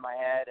pop into my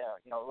head,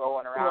 you know,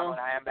 rolling around when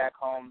I am back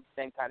home,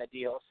 same kind of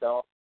deal.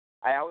 So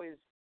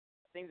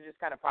things just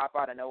kind of pop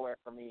out of nowhere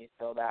for me,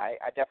 so that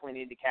I definitely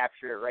need to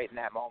capture it right in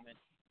that moment.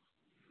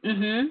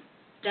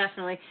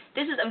 Definitely.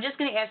 I'm just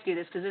going to ask you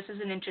this because this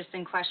is an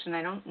interesting question.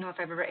 I don't know if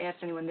I've ever asked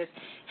anyone this.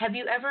 Have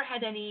you ever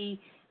had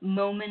any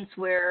moments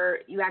where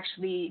you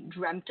actually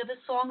dreamt of a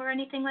song or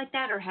anything like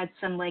that, or had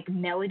some like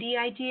melody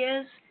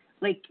ideas,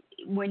 like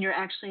when you're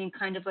actually in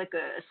kind of like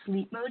a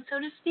sleep mode, so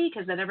to speak?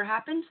 Has that ever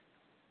happened?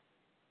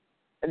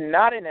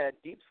 Not in a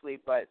deep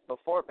sleep, but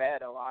before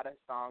bed, a lot of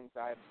songs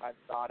I've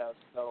thought of.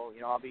 So,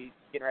 you know, I'll be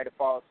getting ready to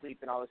fall asleep,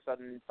 and all of a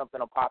sudden something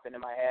will pop into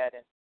my head,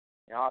 and,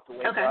 you know, I'll have to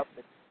wake up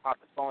and pop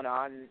the phone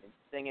on and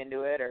sing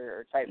into it,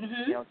 or type,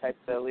 you know, type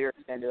the lyrics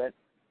into it,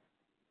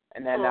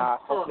 and then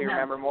hopefully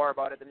remember more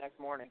about it the next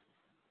morning.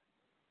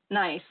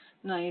 Nice.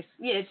 Yeah,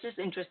 it's just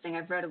interesting.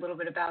 I've read a little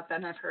bit about that,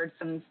 and I've heard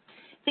some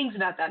things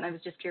about that, and I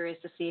was just curious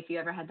to see if you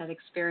ever had that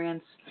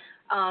experience.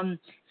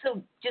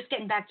 So just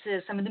getting back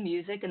to some of the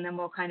music, and then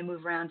we'll kind of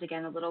move around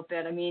again a little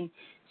bit. I mean,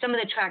 some of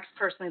the tracks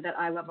personally that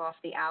I love off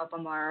the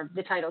album are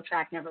the title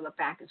track, Never Look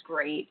Back, is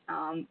great.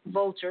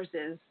 Vultures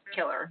is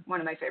killer, one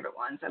of my favorite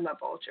ones. I love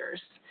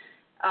Vultures.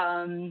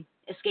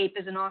 Escape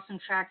is an awesome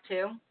track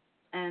too.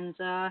 And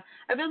I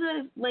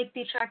really like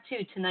the track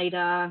too, Tonight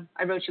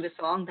I Wrote You a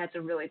Song. That's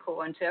a really cool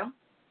one too.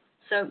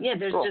 So yeah,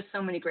 there's just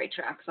so many great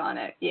tracks on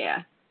it.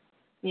 Yeah,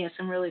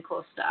 some really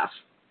cool stuff.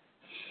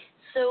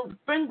 So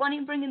why don't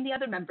you bring in the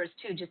other members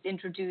too? Just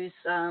introduce,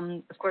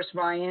 of course,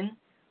 Ryan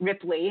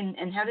Ripley,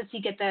 and how does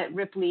he get that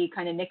Ripley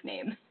kind of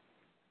nickname?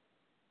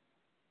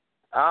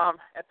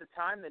 At the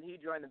time that he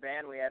joined the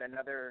band, we had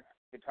another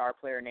guitar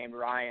player named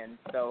Ryan,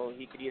 so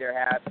he could either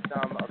have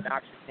some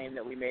obnoxious name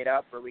that we made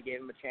up, or we gave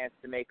him a chance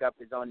to make up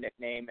his own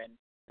nickname, and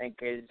I think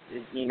his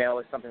email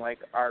was something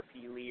like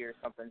RP Lee or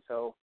something,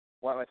 so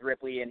went with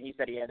Ripley, and he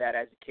said he had that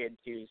as a kid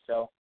too,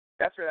 so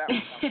that's where that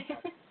one comes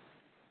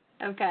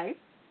from. Okay.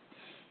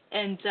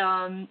 And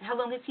how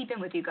long has he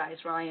been with you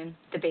guys, Ryan,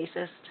 the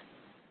bassist?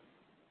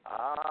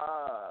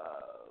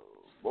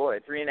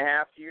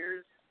 3.5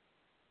 years.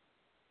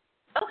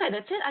 Okay,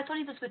 that's it. I thought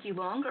he was with you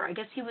longer. I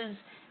guess he was.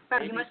 Wow,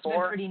 he must have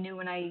been pretty new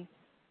when I.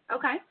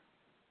 Okay.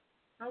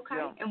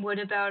 Yeah. And what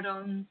about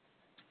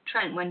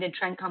Trent? When did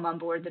Trent come on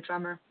board, the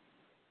drummer?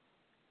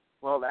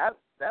 Well,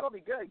 that'll be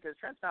good because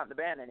Trent's not in the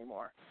band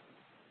anymore.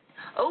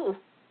 Oh,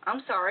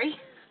 I'm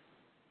sorry.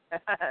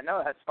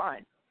 No, that's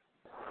fine.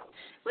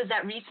 Was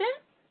that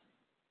recent?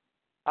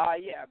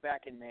 Yeah,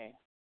 back in May.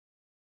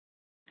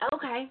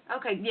 Okay,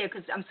 yeah,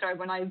 because I'm sorry,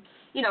 when I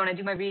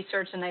do my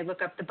research and I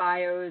look up the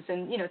bios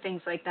and,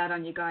 things like that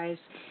on you guys.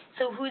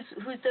 So who's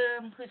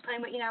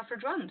playing with you now for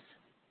drums?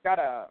 Got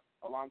a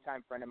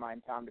longtime friend of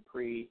mine, Tom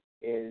Dupree,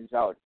 is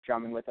out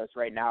drumming with us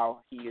right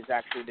now. He is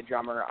actually the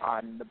drummer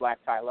on the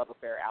Black Tie Love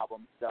Affair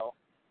album. So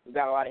we've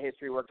got a lot of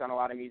history, worked on a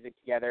lot of music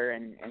together,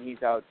 and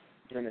he's out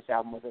doing this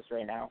album with us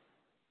right now.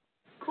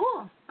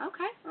 Cool.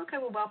 Okay,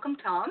 well, welcome,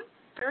 Tom.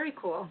 Very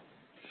cool.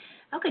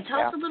 Okay, tell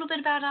us a little bit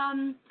about,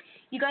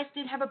 you guys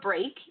did have a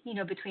break,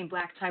 between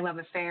Black Tie Love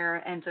Affair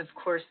and, of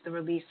course, the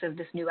release of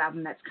this new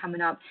album that's coming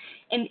up.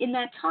 And in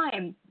that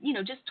time,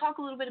 just talk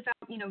a little bit about,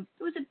 it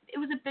was a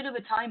bit of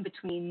a time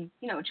between,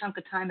 a chunk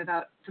of time,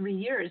 about 3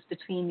 years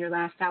between your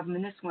last album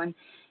and this one.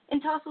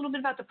 And tell us a little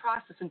bit about the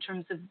process in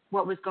terms of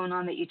what was going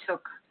on that you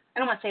took, I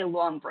don't want to say a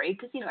long break,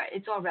 because,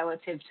 it's all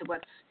relative to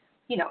what's,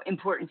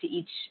 important to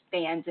each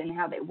band and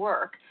how they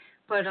work.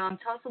 But tell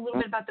us a little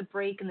bit about the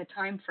break and the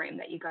time frame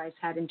that you guys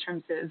had in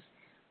terms of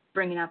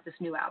bringing out this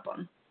new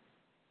album.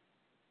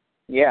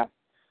 Yeah.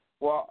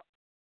 Well,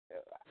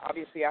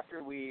 obviously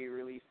after we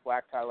released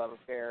Black Tie Love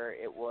Affair,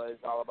 it was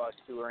all about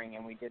touring,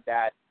 and we did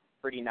that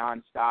pretty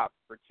nonstop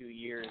for 2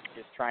 years,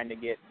 just trying to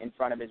get in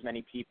front of as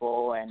many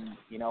people and,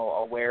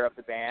 aware of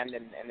the band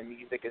and the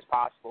music as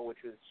possible,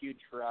 which was huge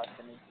for us.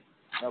 And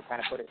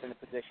kind of put us in the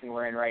position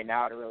we're in right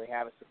now to really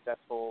have a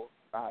successful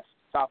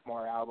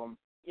sophomore album.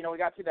 We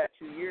got through that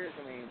 2 years,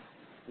 and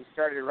we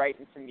started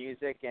writing some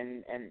music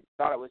and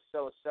thought it was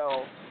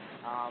so-so,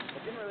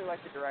 but didn't really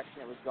like the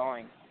direction it was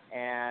going.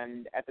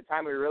 And at the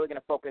time, we were really going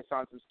to focus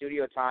on some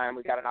studio time.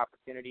 We got an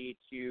opportunity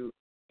to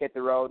hit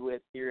the road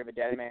with Theory of a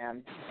Dead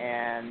Man,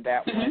 and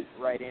that went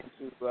right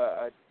into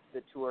the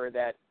tour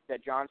that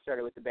John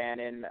started with the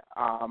band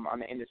on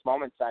the In This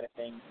Moment side of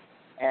things.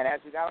 And as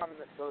we got on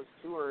those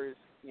tours,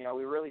 we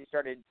really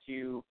started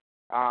to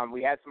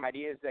we had some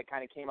ideas that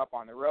kind of came up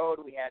on the road.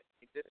 We had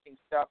existing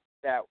stuff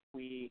that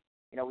we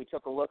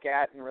took a look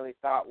at and really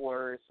thought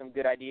were some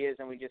good ideas,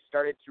 and we just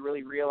started to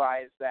really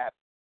realize that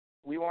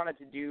we wanted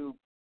to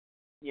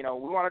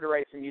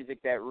write some music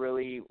that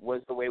really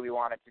was the way we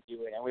wanted to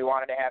do it, and we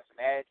wanted to have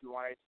some edge. We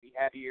wanted it to be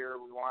heavier.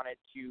 We wanted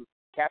to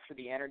capture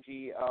the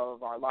energy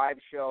of our live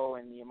show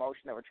and the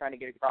emotion that we're trying to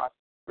get across.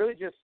 Really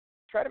just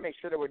try to make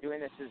sure that we're doing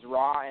this as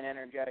raw and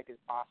energetic as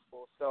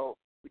possible. So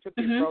we took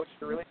the approach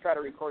to really try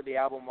to record the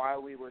album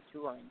while we were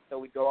touring. So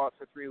we'd go out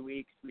for 3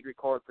 weeks, we'd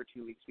record for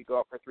 2 weeks, we'd go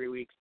out for 3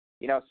 weeks.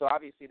 So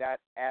obviously that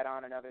add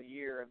on another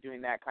year of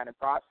doing that kind of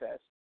process.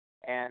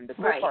 And the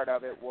cool part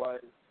of it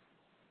was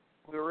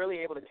we were really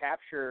able to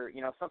capture,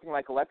 something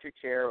like Electric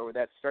Chair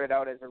that started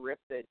out as a riff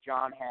that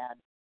John had.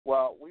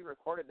 Well, we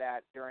recorded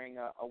that during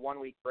a 1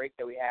 week break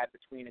that we had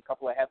between a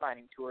couple of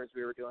headlining tours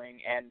we were doing.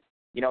 And,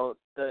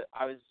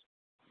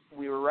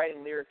 we were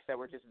writing lyrics that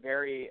were just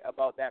very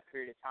about that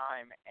period of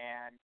time.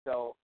 And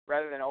so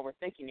rather than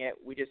overthinking it,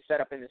 we just set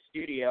up in the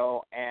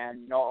studio,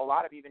 and a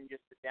lot of even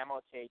just the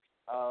demo takes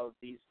of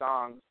these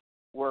songs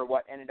were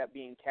what ended up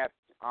being kept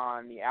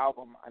on the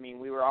album. I mean,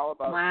 we were all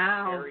about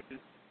very,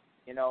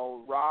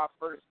 raw,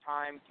 first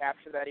time,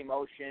 capture that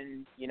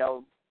emotion,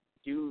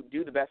 do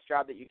the best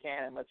job that you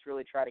can, and let's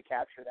really try to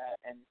capture that.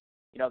 And,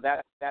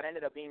 that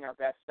ended up being our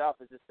best stuff,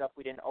 is the stuff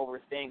we didn't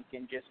overthink,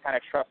 and just kind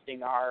of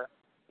trusting our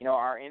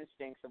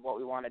instincts of what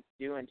we wanted to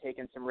do and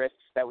taking some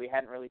risks that we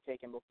hadn't really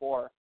taken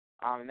before.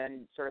 And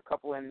then sort of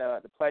couple in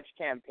the Pledge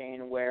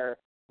campaign, where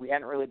we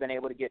hadn't really been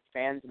able to get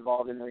fans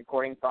involved in the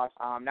recording process.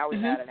 Now we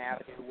had an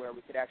avenue where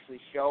we could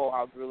actually show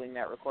how grueling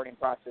that recording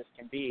process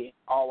can be,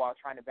 all while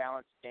trying to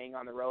balance staying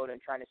on the road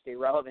and trying to stay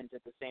relevant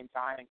at the same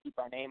time and keep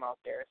our name out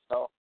there.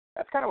 So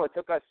that's kind of what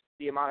took us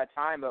the amount of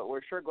time, but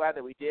we're sure glad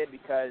that we did,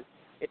 because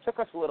it took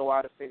us a little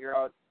while to figure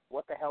out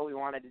what the hell we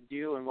wanted to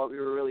do and what we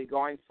were really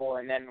going for.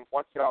 And then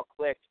once it all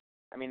clicked,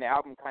 I mean, the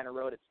album kind of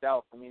wrote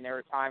itself. I mean, there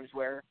were times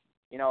where,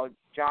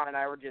 John and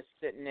I were just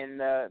sitting in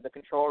the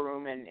control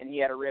room, and he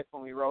had a riff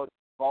when we wrote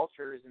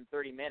Vultures in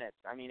 30 minutes.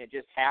 I mean, it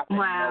just happened.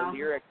 Wow.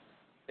 Lyrics,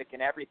 music,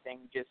 and everything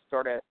just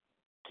sort of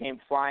came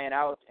flying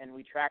out, and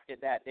we tracked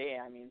it that day.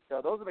 I mean, so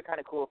those are the kind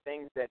of cool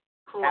things that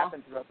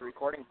happen throughout the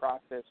recording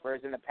process,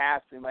 whereas in the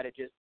past we might have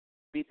just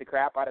beat the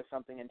crap out of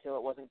something until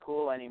it wasn't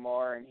cool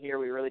anymore, and here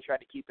we really tried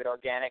to keep it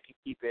organic and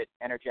keep it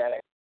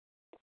energetic.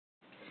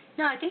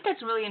 No, I think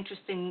that's a really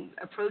interesting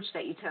approach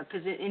that you took,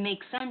 because it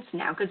makes sense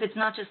now, because it's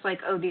not just like,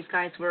 oh, these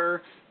guys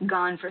were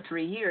gone for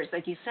 3 years,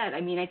 like you said.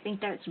 I mean, I think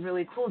that's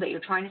really cool that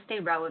you're trying to stay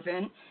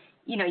relevant.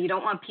 You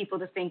don't want people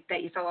to think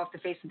that you fell off the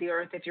face of the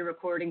earth if you're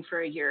recording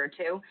for a year or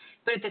two.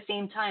 But at the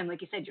same time,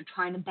 like you said, you're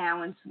trying to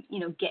balance,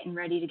 getting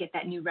ready to get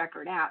that new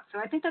record out. So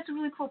I think that's a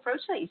really cool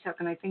approach that you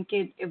took, and I think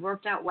it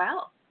worked out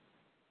well.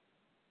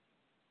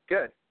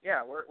 Good.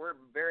 Yeah, we're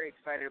very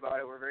excited about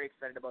it. We're very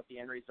excited about the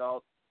end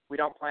result. We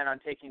don't plan on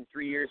taking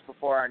 3 years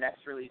before our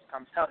next release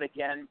comes out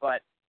again,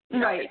 but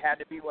it had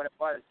to be what it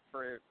was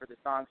for the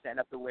songs to end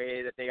up the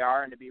way that they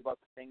are and to be about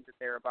the things that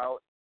they're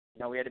about.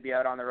 We had to be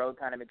out on the road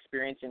kind of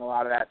experiencing a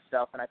lot of that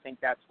stuff, and I think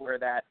that's where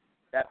that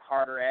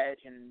harder edge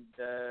and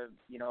the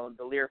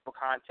lyrical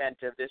content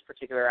of this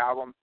particular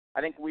album,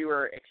 I think we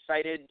were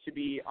excited to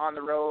be on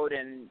the road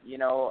and,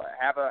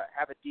 have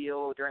a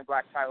deal during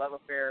Black Tie Love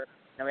Affair.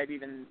 Maybe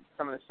even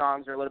some of the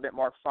songs are a little bit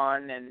more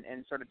fun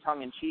and sort of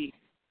tongue-in-cheek,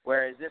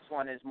 whereas this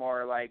one is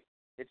more like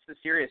it's the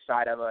serious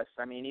side of us.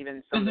 I mean,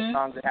 even some of the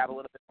songs that have a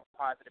little bit more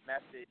positive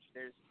message,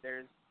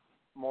 there's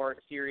more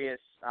serious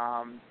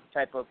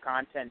type of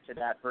content to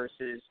that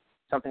versus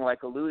something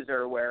like A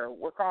Loser, where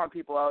we're calling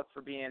people out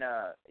for being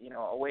a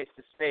waste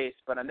of space.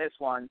 But on this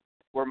one,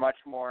 we're much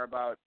more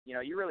about,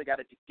 you really got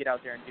to get out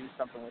there and do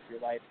something with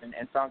your life. And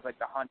songs like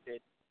The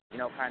Hunted,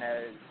 kind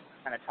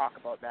of talk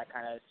about that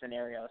kind of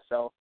scenario.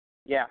 So,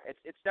 yeah,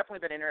 it's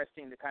definitely been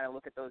interesting to kind of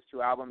look at those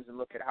two albums and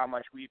look at how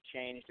much we've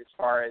changed as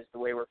far as the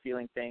way we're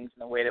feeling things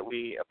and the way that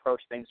we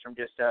approach things from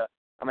just a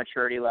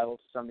maturity level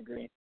to some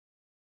degree.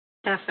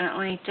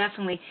 Definitely.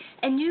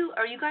 And you're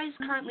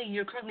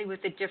currently with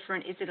a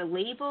different, is it a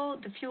label,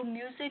 The Fuel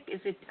Music? Is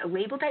it a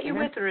label that you're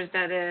with, or is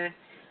that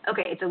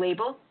okay, it's a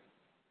label?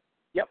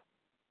 Yep.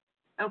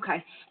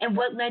 Okay. And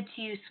what led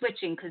to you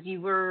switching? Because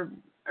you were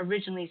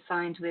originally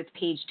signed with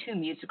Page 2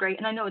 Music, right?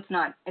 And I know it's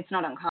not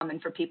uncommon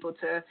for people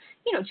to,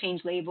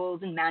 change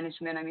labels and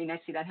management. I mean, I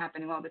see that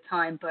happening all the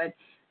time, but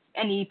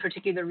any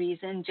particular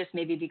reason, just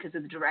maybe because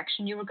of the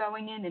direction you were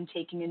going in and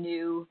taking a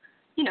new,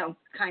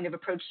 kind of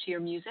approach to your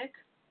music?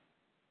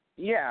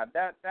 Yeah,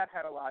 that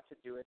had a lot to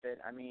do with it.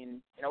 I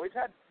mean, we've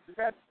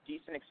had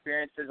decent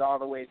experiences all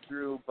the way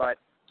through, but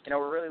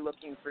we're really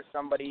looking for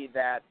somebody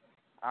that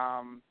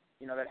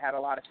that had a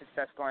lot of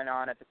success going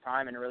on at the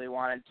time and really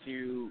wanted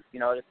to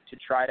to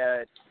try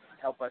to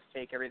help us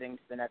take everything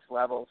to the next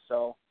level.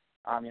 So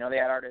they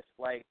had artists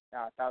like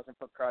 1,000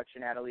 Foot Crutch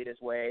and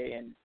Adelita's Way,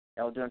 and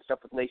doing stuff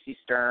with Lacey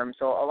Sturm.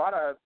 So a lot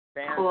of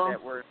bands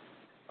that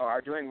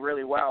are doing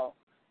really well.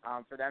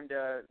 For them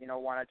to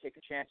want to take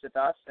a chance with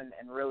us and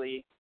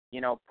really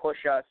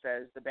push us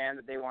as the band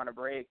that they want to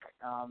break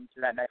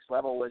to that next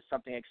level was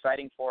something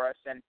exciting for us.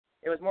 And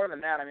it was more than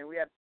that. I mean, we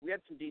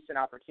had some decent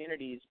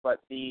opportunities, but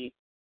the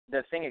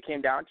thing it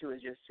came down to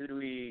is just who do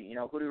we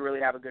really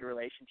have a good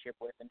relationship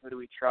with, and who do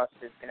we trust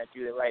is going to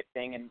do the right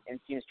thing and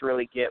seems to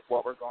really get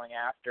what we're going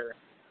after.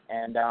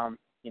 And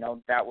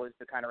that was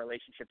the kind of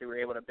relationship that we were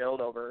able to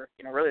build over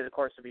really the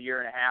course of a year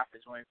and a half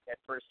is when we had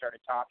first started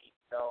talking.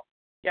 So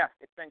yeah,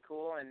 it's been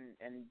cool,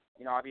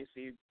 and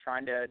obviously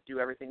trying to do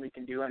everything we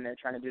can do, and they're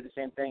trying to do the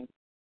same thing.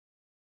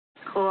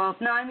 Cool.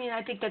 No, I mean,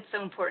 I think that's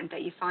so important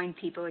that you find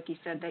people, like you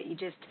said, that you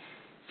just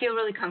feel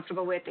really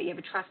comfortable with, that you have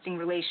a trusting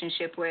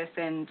relationship with,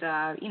 and,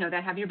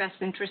 that have your best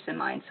interests in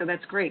mind. So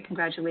that's great.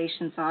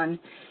 Congratulations on,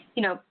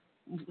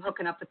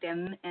 hooking up with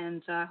them,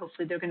 and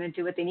hopefully they're going to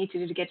do what they need to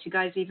do to get you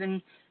guys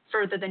even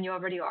further than you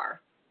already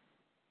are.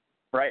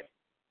 Right.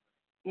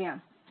 Yeah,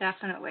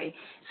 definitely.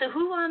 So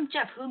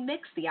Jeff, who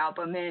mixed the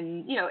album?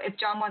 And, if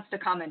John wants to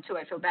comment too,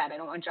 I feel bad. I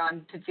don't want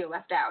John to feel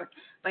left out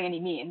by any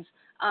means.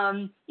 Tell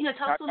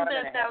us a little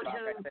bit about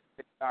who. I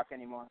can't talk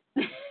anymore.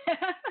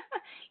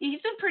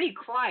 He's been pretty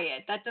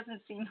quiet. That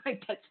doesn't seem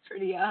like that's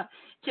pretty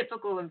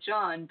typical of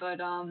John. But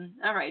all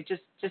right,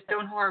 just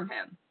don't harm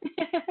him.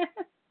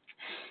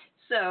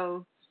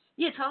 So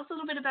yeah, tell us a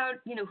little bit about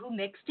who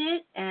mixed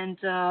it, and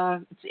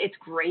it's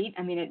great.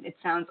 I mean, it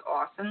sounds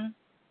awesome.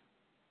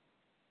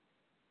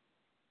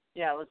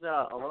 Yeah, it was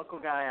a local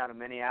guy out of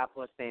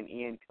Minneapolis named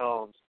Ian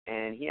Combs,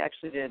 and he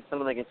actually did some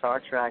of the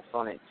guitar tracks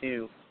on it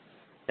too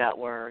that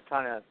were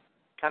kind of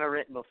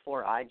written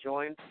before I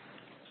joined.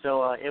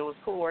 So it was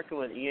cool working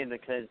with Ian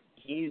because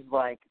he's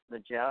like the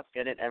Jeff,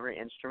 good at every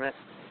instrument.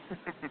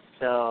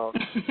 So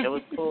it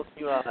was cool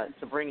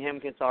to bring him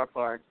guitar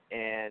parts,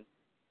 and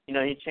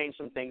he changed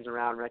some things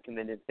around,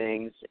 recommended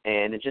things,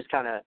 and it just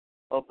kind of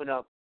opened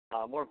up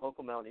more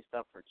vocal melody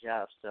stuff for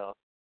Jeff. So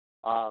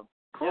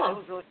cool. Yeah, it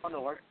was really fun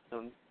to work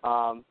with him.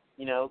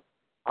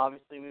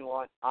 Obviously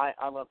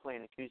I love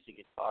playing acoustic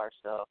guitar,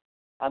 so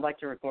I'd like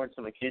to record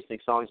some acoustic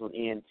songs with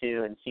Ian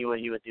too and see what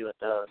he would do with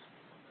those.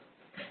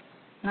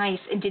 Nice.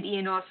 And did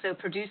Ian also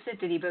produce it?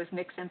 Did he both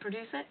mix and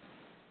produce it?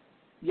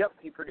 Yep,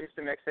 he produced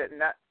and mixed it, and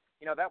that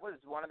that was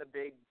one of the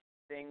big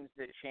things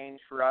that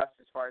changed for us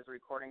as far as the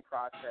recording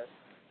process.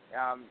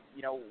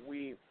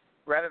 We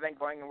rather than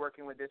going and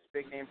working with this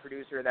big name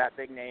producer or that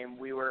big name,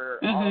 we were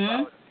all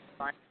about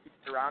trying to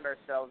surround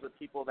ourselves with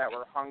people that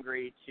were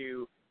hungry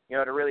to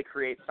to really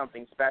create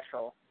something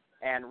special,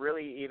 and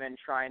really even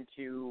trying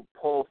to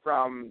pull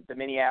from the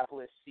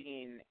Minneapolis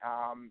scene,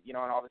 and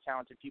all the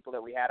talented people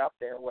that we had up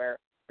there, where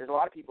there's a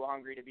lot of people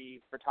hungry to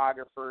be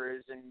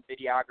photographers and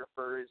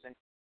videographers and,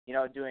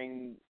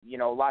 doing,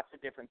 lots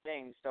of different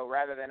things. So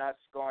rather than us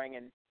going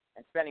and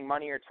spending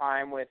money or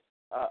time with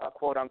a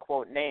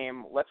quote-unquote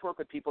name, let's work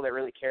with people that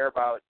really care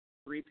about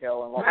Three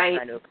Pill and what we're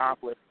trying to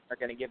accomplish, are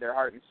going to give their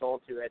heart and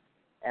soul to it.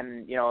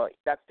 And,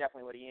 that's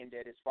definitely what Ian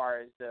did as far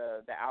as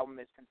the album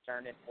is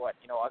concerned, and what,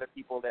 other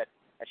people that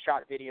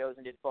shot videos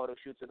and did photo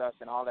shoots with us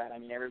and all that. I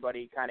mean,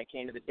 everybody kind of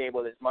came to the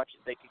table with as much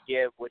as they could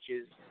give, which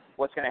is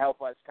what's going to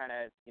help us kind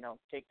of,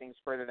 take things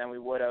further than we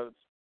would have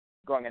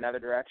going another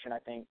direction, I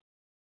think.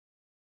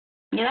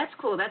 Yeah, that's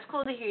cool. That's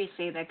cool to hear you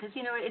say that, because,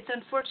 it's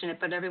unfortunate,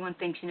 but everyone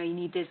thinks, you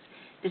need this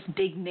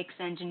big mix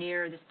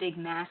engineer, this big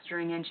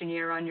mastering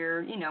engineer on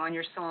your, on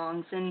your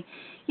songs. And,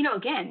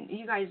 again,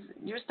 you guys,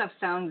 your stuff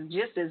sounds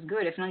just as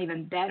good, if not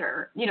even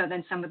better,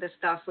 than some of the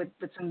stuff with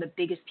some of the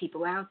biggest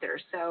people out there.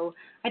 So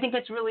I think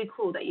that's really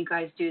cool that you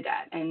guys do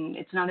that. And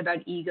it's not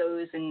about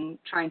egos and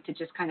trying to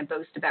just kind of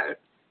boast about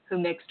who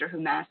mixed or who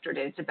mastered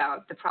it. It's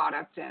about the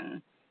product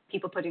and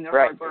people putting their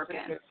hard work in.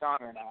 Right, is it a good song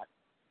or not?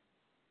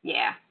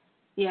 Yeah.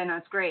 Yeah, no,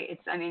 it's great. It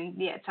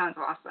sounds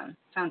awesome.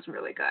 Sounds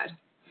really good.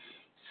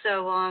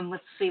 So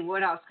let's see,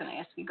 what else can I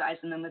ask you guys?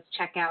 And then let's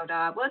check out,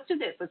 let's do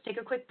this. Let's take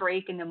a quick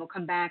break, and then we'll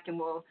come back and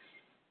we'll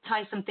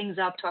tie some things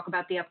up, talk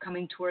about the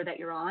upcoming tour that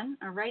you're on.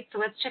 All right, so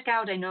let's check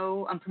out, I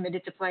know I'm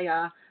permitted to play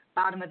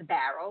Bottom of the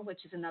Barrel,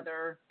 which is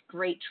another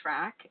great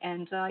track.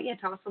 And,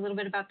 tell us a little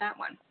bit about that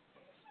one.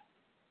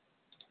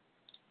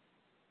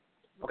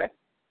 Okay.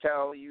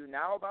 Tell you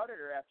now about it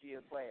or after you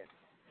play it?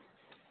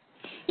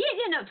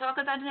 No, talk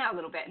about it now a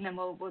little bit, and then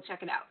we'll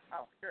check it out.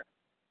 Oh, sure.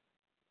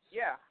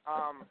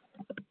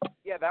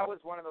 Yeah, that was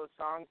one of those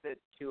songs that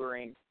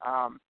touring,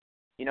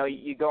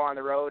 you go on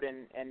the road,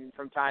 and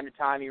from time to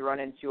time you run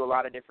into a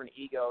lot of different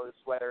egos,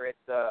 whether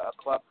it's a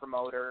club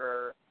promoter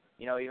or,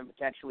 even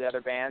potentially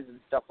other bands and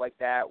stuff like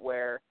that,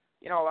 where,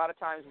 a lot of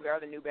times times we are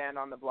the new band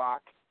on the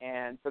block,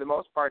 and for the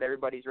most part,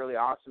 everybody's really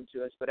awesome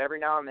to us. But every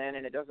now and then,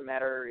 and it doesn't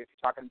matter if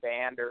you're talking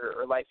band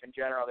or life in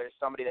general, there's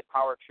somebody that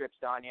power trips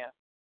on you,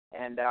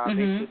 and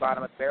basically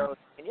bottom of the barrel.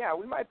 And yeah,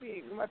 we might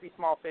be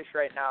small fish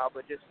right now,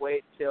 but just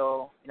wait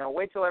till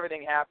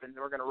everything happens,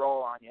 and we're gonna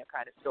roll on you,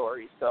 kind of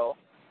story. So,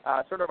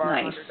 sort of our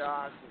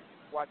underdogs,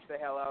 watch the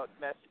hell out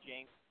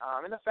messaging,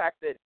 and the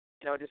fact that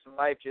just in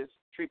life, just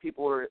treat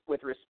people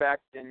with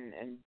respect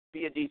and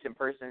be a decent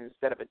person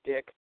instead of a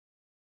dick.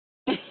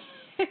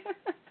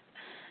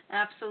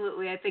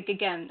 Absolutely. I think,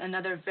 again,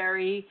 another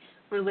very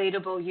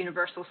relatable,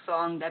 universal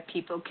song that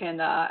people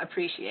can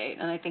appreciate.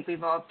 And I think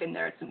we've all been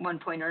there at one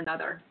point or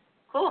another.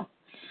 Cool.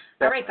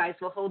 All right, guys,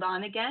 we'll hold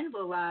on again.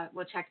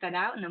 We'll check that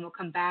out, and then we'll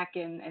come back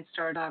and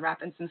start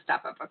wrapping some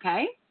stuff up,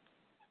 okay?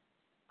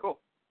 Cool.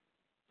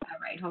 All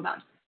right, hold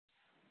on.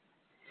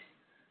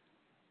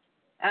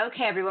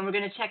 Okay, everyone, we're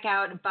going to check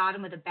out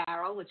Bottom of the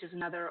Barrel, which is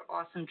another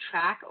awesome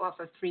track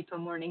off of 3 Pill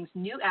Morning's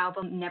new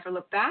album, Never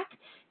Look Back.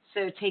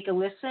 So take a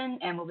listen,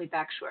 and we'll be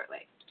back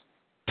shortly.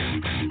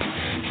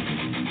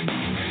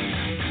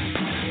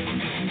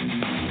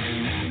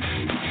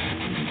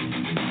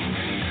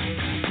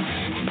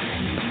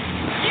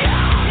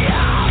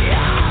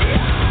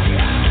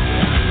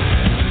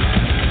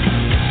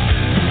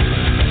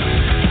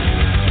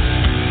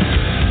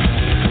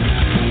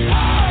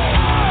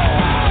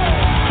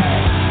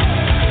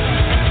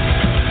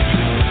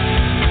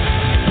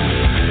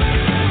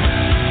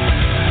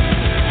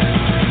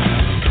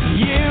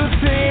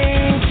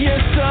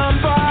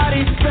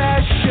 Somebody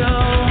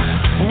special.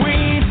 We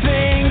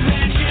think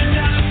that you're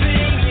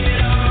nothing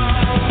at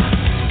all.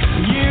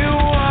 You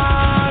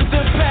want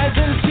the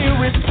peasants to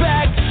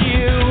respect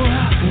you.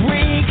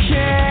 We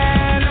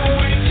can't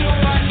wait to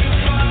watch you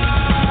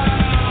fall.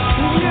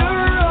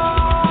 You're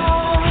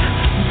all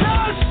the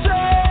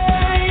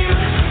same.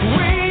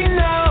 We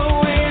know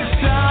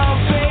it's all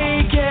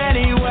fake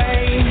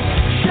anyway.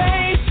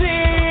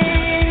 Chasing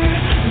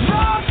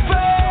the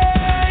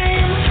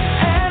fame,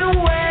 and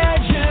we're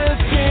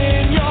just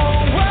in your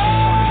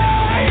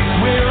way.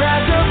 We're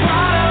at the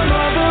bottom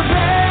of the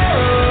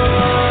barrel.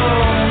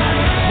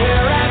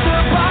 We're at the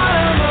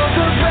bottom of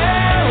the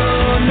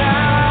barrel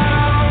now.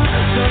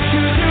 So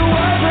choose your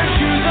words, but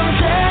choose them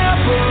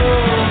careful.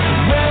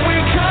 When we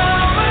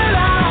come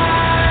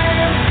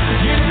alive,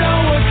 you know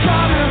we're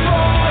coming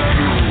for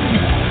you.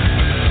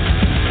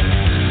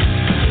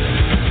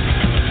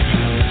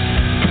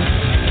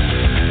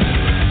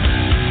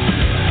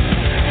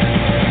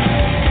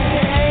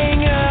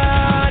 Hang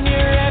on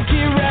your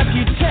empty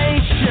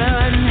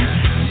reputation.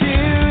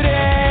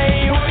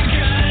 Today we're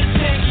gonna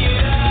take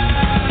it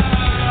up.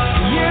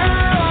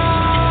 You're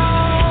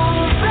all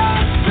the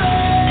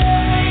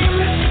same,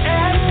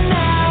 and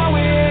now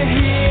we're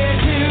here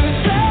to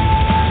say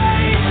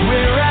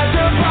we're at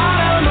the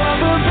bottom of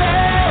the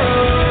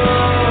barrel.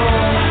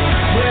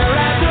 We're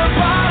at the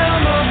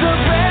bottom of the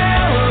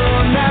barrel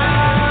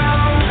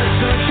now.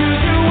 So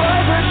choose your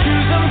words, but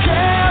choose them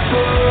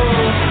careful.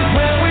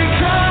 When we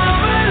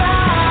come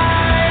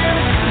alive,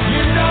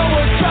 you know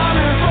we're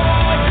coming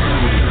for you.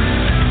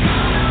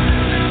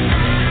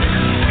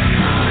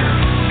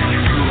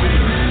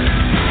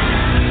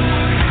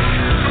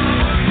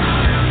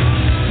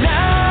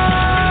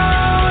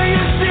 Now you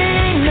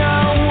see no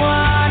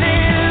one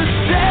is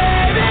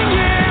saving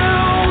you.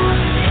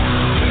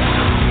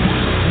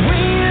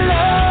 We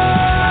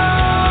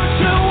love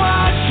to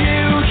watch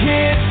you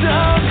hit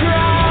the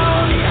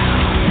ground.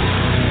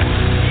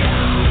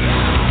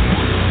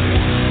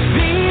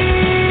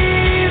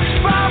 These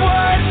 5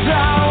 words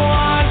I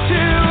want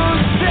to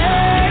say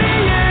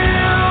to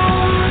you.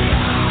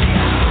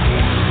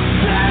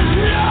 There's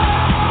no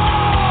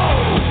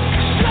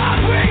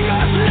stopping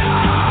us now.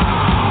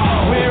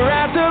 We're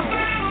at the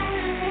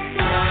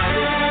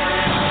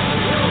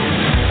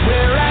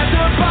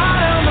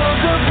bottom of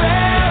the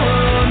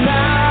barrel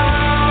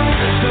now.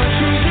 So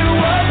choose your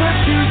words, but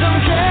choose them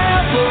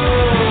careful.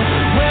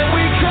 When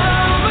we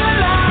come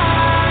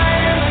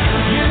alive,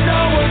 you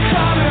know we're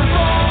coming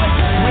for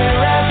you.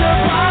 We're at the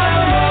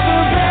bottom of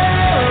the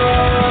barrel.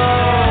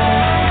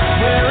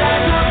 We're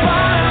at the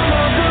bottom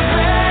of the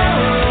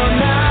barrel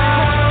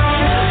now.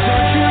 So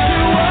choose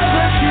your words,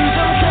 but choose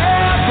them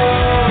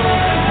careful.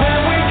 When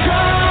we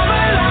come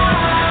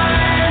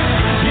alive,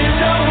 you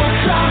know we're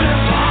coming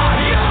for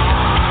you.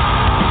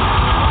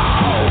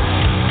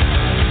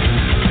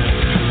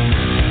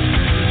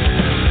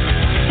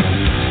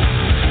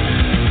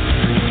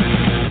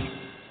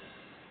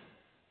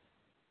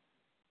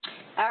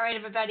 All right,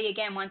 everybody,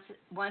 again, once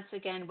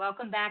again,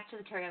 welcome back to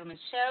the Kerri Edelman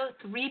Show,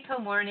 3 Pill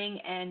Morning,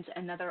 and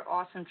another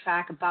awesome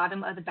track,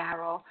 Bottom of the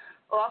Barrel,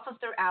 off of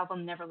their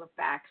album, Never Look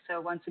Back. So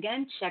once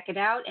again, check it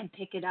out and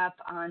pick it up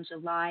on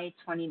July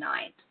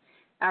 29th.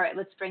 All right,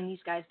 let's bring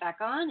these guys back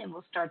on, and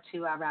we'll start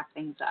to wrap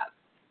things up.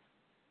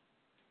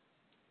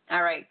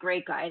 All right,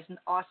 great, guys. An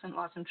awesome,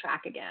 awesome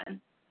track again.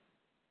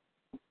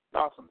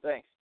 Awesome,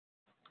 thanks.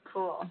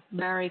 Cool.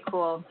 Very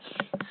cool.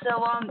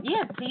 So,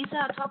 yeah, please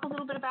talk a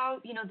little bit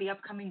about, the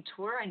upcoming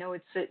tour. I know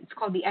it's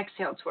called the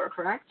Exhale Tour,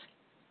 correct?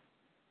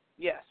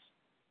 Yes.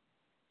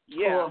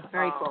 Yeah. Cool.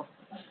 Very cool.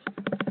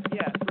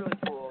 Yeah, it's really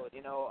cool.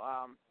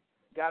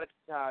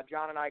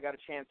 John and I got a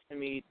chance to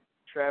meet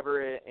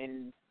Trevor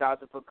in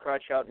 1,000-foot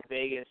crutch out in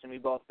Vegas, and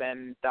we've both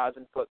been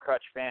 1,000-foot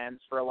crutch fans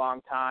for a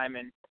long time,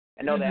 and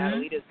I know the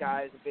Adelitas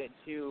guys a bit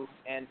too,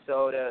 and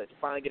so to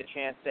finally get a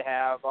chance to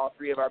have all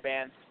three of our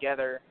bands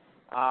together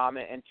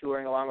and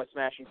touring along with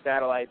Smashing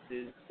Satellites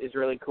is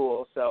really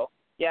cool. So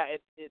yeah,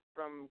 it's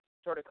from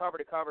sort of cover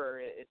to cover.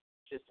 It's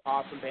just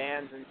awesome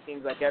bands, and it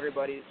seems like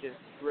everybody's just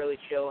really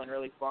chill and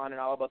really fun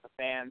and all about the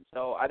fans.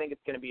 So I think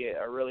it's going to be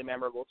a really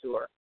memorable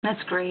tour.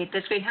 That's great.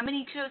 That's great. How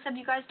many shows have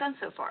you guys done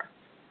so far?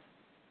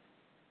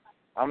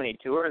 How many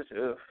tours?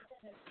 Oof,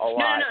 a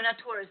lot. No, not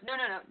tours. No,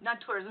 not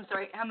tours. I'm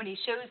sorry. How many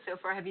shows so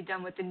far have you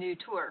done with the new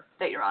tour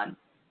that you're on?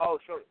 Oh,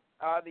 so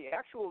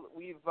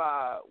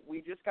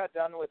we just got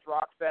done with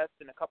Rockfest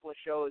and a couple of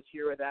shows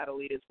here with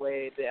Adelita's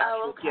Way. The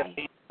actual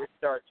campaign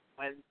starts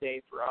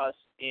Wednesday for us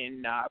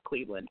in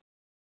Cleveland.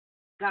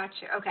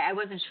 Gotcha. Okay, I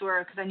wasn't sure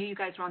because I knew you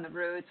guys were on the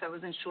road, so I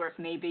wasn't sure if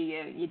maybe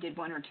you did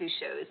one or two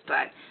shows.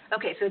 But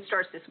okay, so it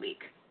starts this week.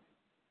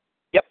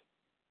 Yep.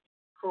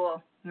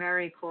 Cool.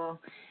 Very cool.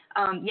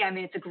 Yeah, I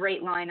mean it's a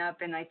great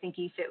lineup, and I think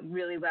you fit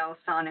really well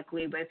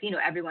sonically with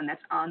everyone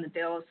that's on the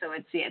bill. So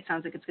it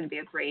sounds like it's going to be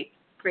a great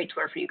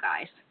tour for you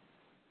guys.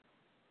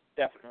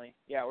 Definitely.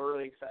 Yeah, we're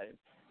really excited.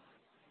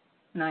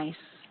 Nice.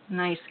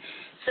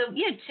 So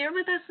yeah, share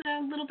with us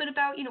a little bit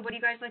about what do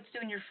you guys like to do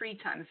in your free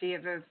time if you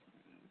have a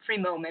free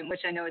moment,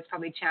 which I know it's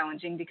probably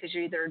challenging because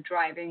you're either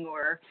driving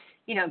or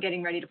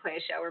getting ready to play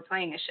a show or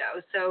playing a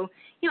show. So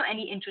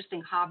any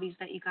interesting hobbies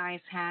that you guys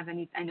have?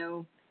 I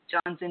know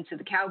John's into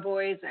the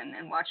Cowboys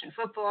and watching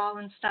football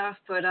and stuff,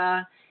 but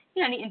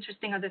any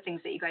interesting other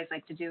things that you guys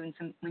like to do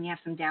when you have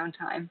some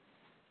downtime?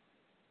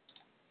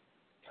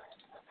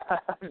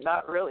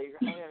 Not really.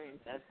 I mean,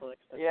 Netflix.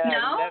 Yeah,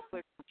 no?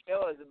 Netflix and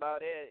chill is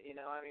about it.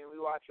 I mean, we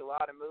watch a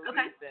lot of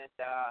movies,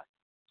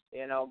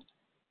 and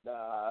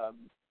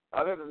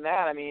other than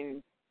that, I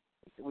mean,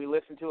 we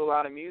listen to a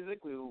lot of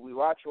music. We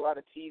watch a lot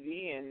of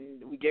TV,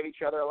 and we give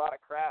each other a lot of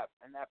crap,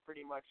 and that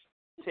pretty much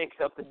takes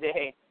up the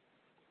day.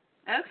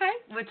 Okay.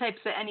 What types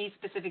of any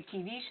specific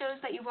TV shows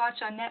that you watch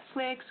on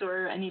Netflix,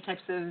 or any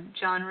types of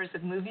genres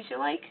of movies you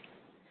like?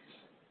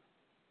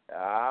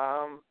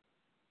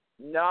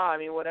 No, I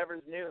mean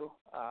whatever's new.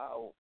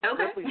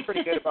 Okay. Ripley's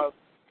pretty good about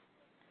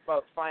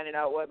finding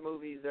out what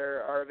movies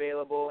are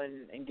available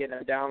and getting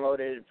them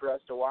downloaded for us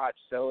to watch.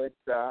 So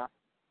it's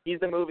he's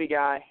the movie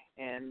guy,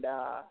 and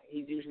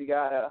he's usually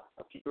got a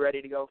few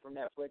ready to go from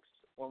Netflix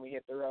when we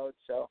hit the road.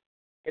 So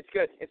it's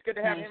good. It's good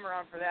to have him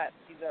around for that.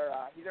 He's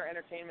our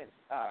entertainment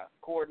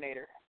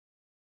coordinator.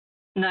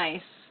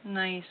 Nice.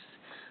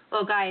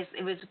 Well, guys,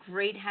 it was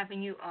great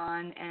having you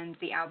on, and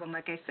the album,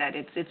 like I said,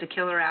 it's a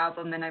killer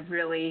album, and I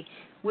really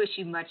wish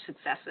you much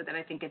success with it.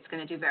 I think it's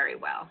going to do very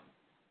well.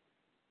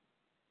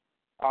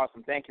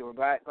 Awesome. Thank you. We're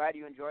glad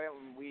you enjoy it,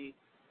 and we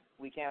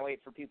can't wait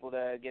for people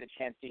to get a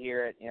chance to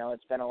hear it.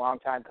 It's been a long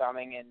time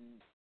coming, and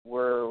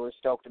we're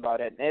stoked about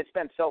it. And it's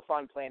been so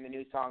fun playing the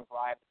new songs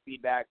live. The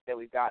feedback that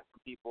we've got from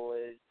people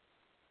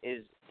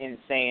is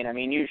insane. I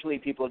mean, usually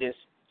people just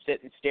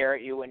sit and stare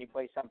at you when you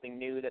play something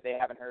new that they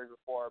haven't heard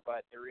before,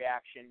 but the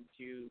reaction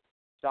to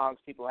songs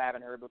people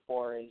haven't heard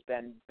before has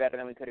been better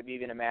than we could have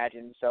even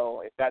imagined.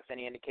 So if that's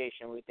any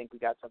indication, we think we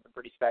got something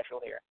pretty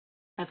special here.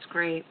 That's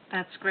great.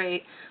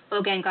 Well,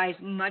 again, guys,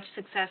 much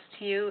success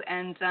to you,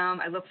 and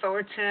I look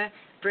forward to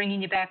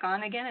bringing you back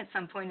on again at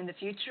some point in the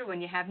future when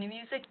you have new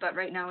music, but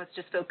right now let's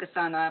just focus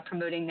on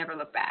promoting Never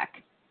Look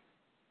Back.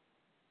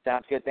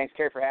 Sounds good. Thanks,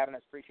 Kerri, for having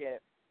us. Appreciate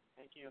it.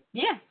 Thank you.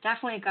 Yeah,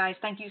 definitely, guys.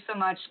 Thank you so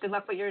much. Good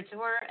luck with your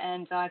tour,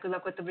 and good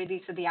luck with the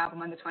release of the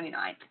album on the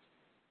 29th.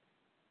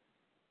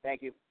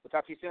 Thank you. We'll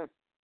talk to you soon.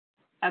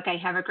 Okay,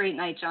 have a great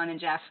night, John and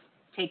Jeff.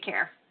 Take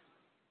care.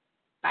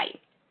 Bye.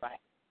 Bye.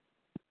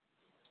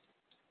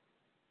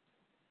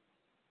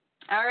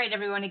 All right,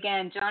 everyone.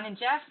 Again, John and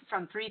Jeff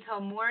from 3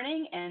 Till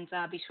Morning, and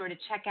be sure to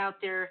check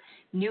out their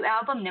new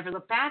album, Never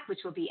Look Back, which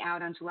will be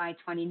out on July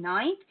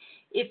 29th.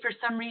 If for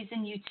some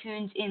reason you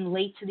tuned in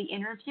late to the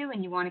interview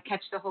and you want to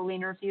catch the whole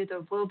interview,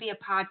 there will be a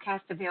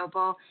podcast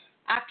available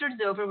after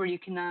it's over where you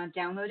can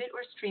download it or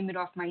stream it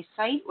off my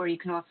site, or you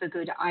can also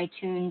go to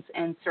iTunes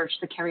and search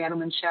The Kerri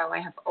Edelman Show. I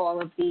have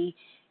all of the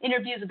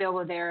interviews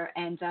available there,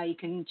 and you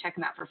can check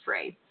them out for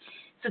free.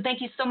 So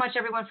thank you so much,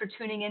 everyone, for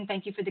tuning in.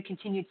 Thank you for the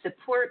continued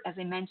support. As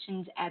I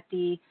mentioned at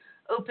the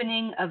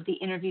opening of the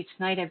interview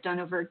tonight, I've done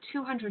over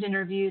 200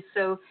 interviews,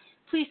 so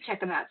please check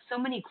them out. So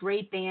many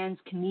great bands,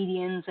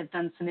 comedians. I've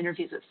done some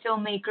interviews with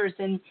filmmakers,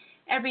 and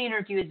every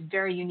interview is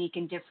very unique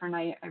and different.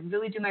 I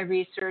really do my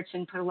research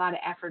and put a lot of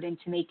effort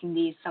into making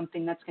these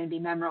something that's going to be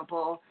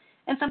memorable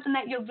and something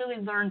that you'll really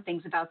learn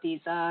things about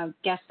these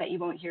guests that you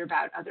won't hear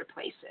about other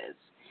places.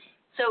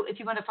 So if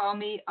you want to follow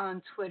me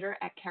on Twitter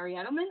at Kerri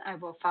Edelman, I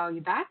will follow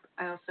you back.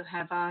 I also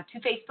have 2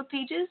 Facebook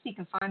pages. You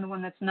can find the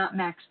one that's not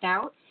maxed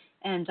out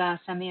and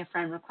send me a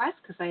friend request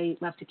because I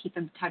love to keep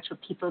in touch with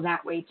people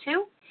that way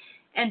too.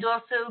 And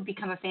also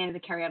become a fan of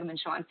the Kerri Edelman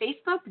Show on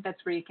Facebook. That's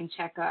where you can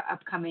check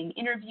upcoming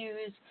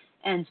interviews,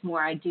 and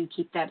more. I do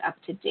keep that up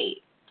to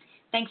date.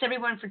 Thanks,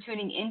 everyone, for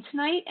tuning in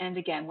tonight. And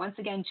again, once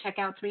again, check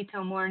out 3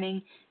 Pill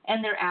Morning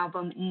and their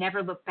album,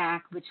 Never Look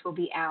Back, which will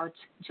be out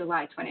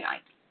July 29th.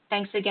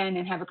 Thanks again,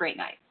 and have a great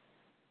night.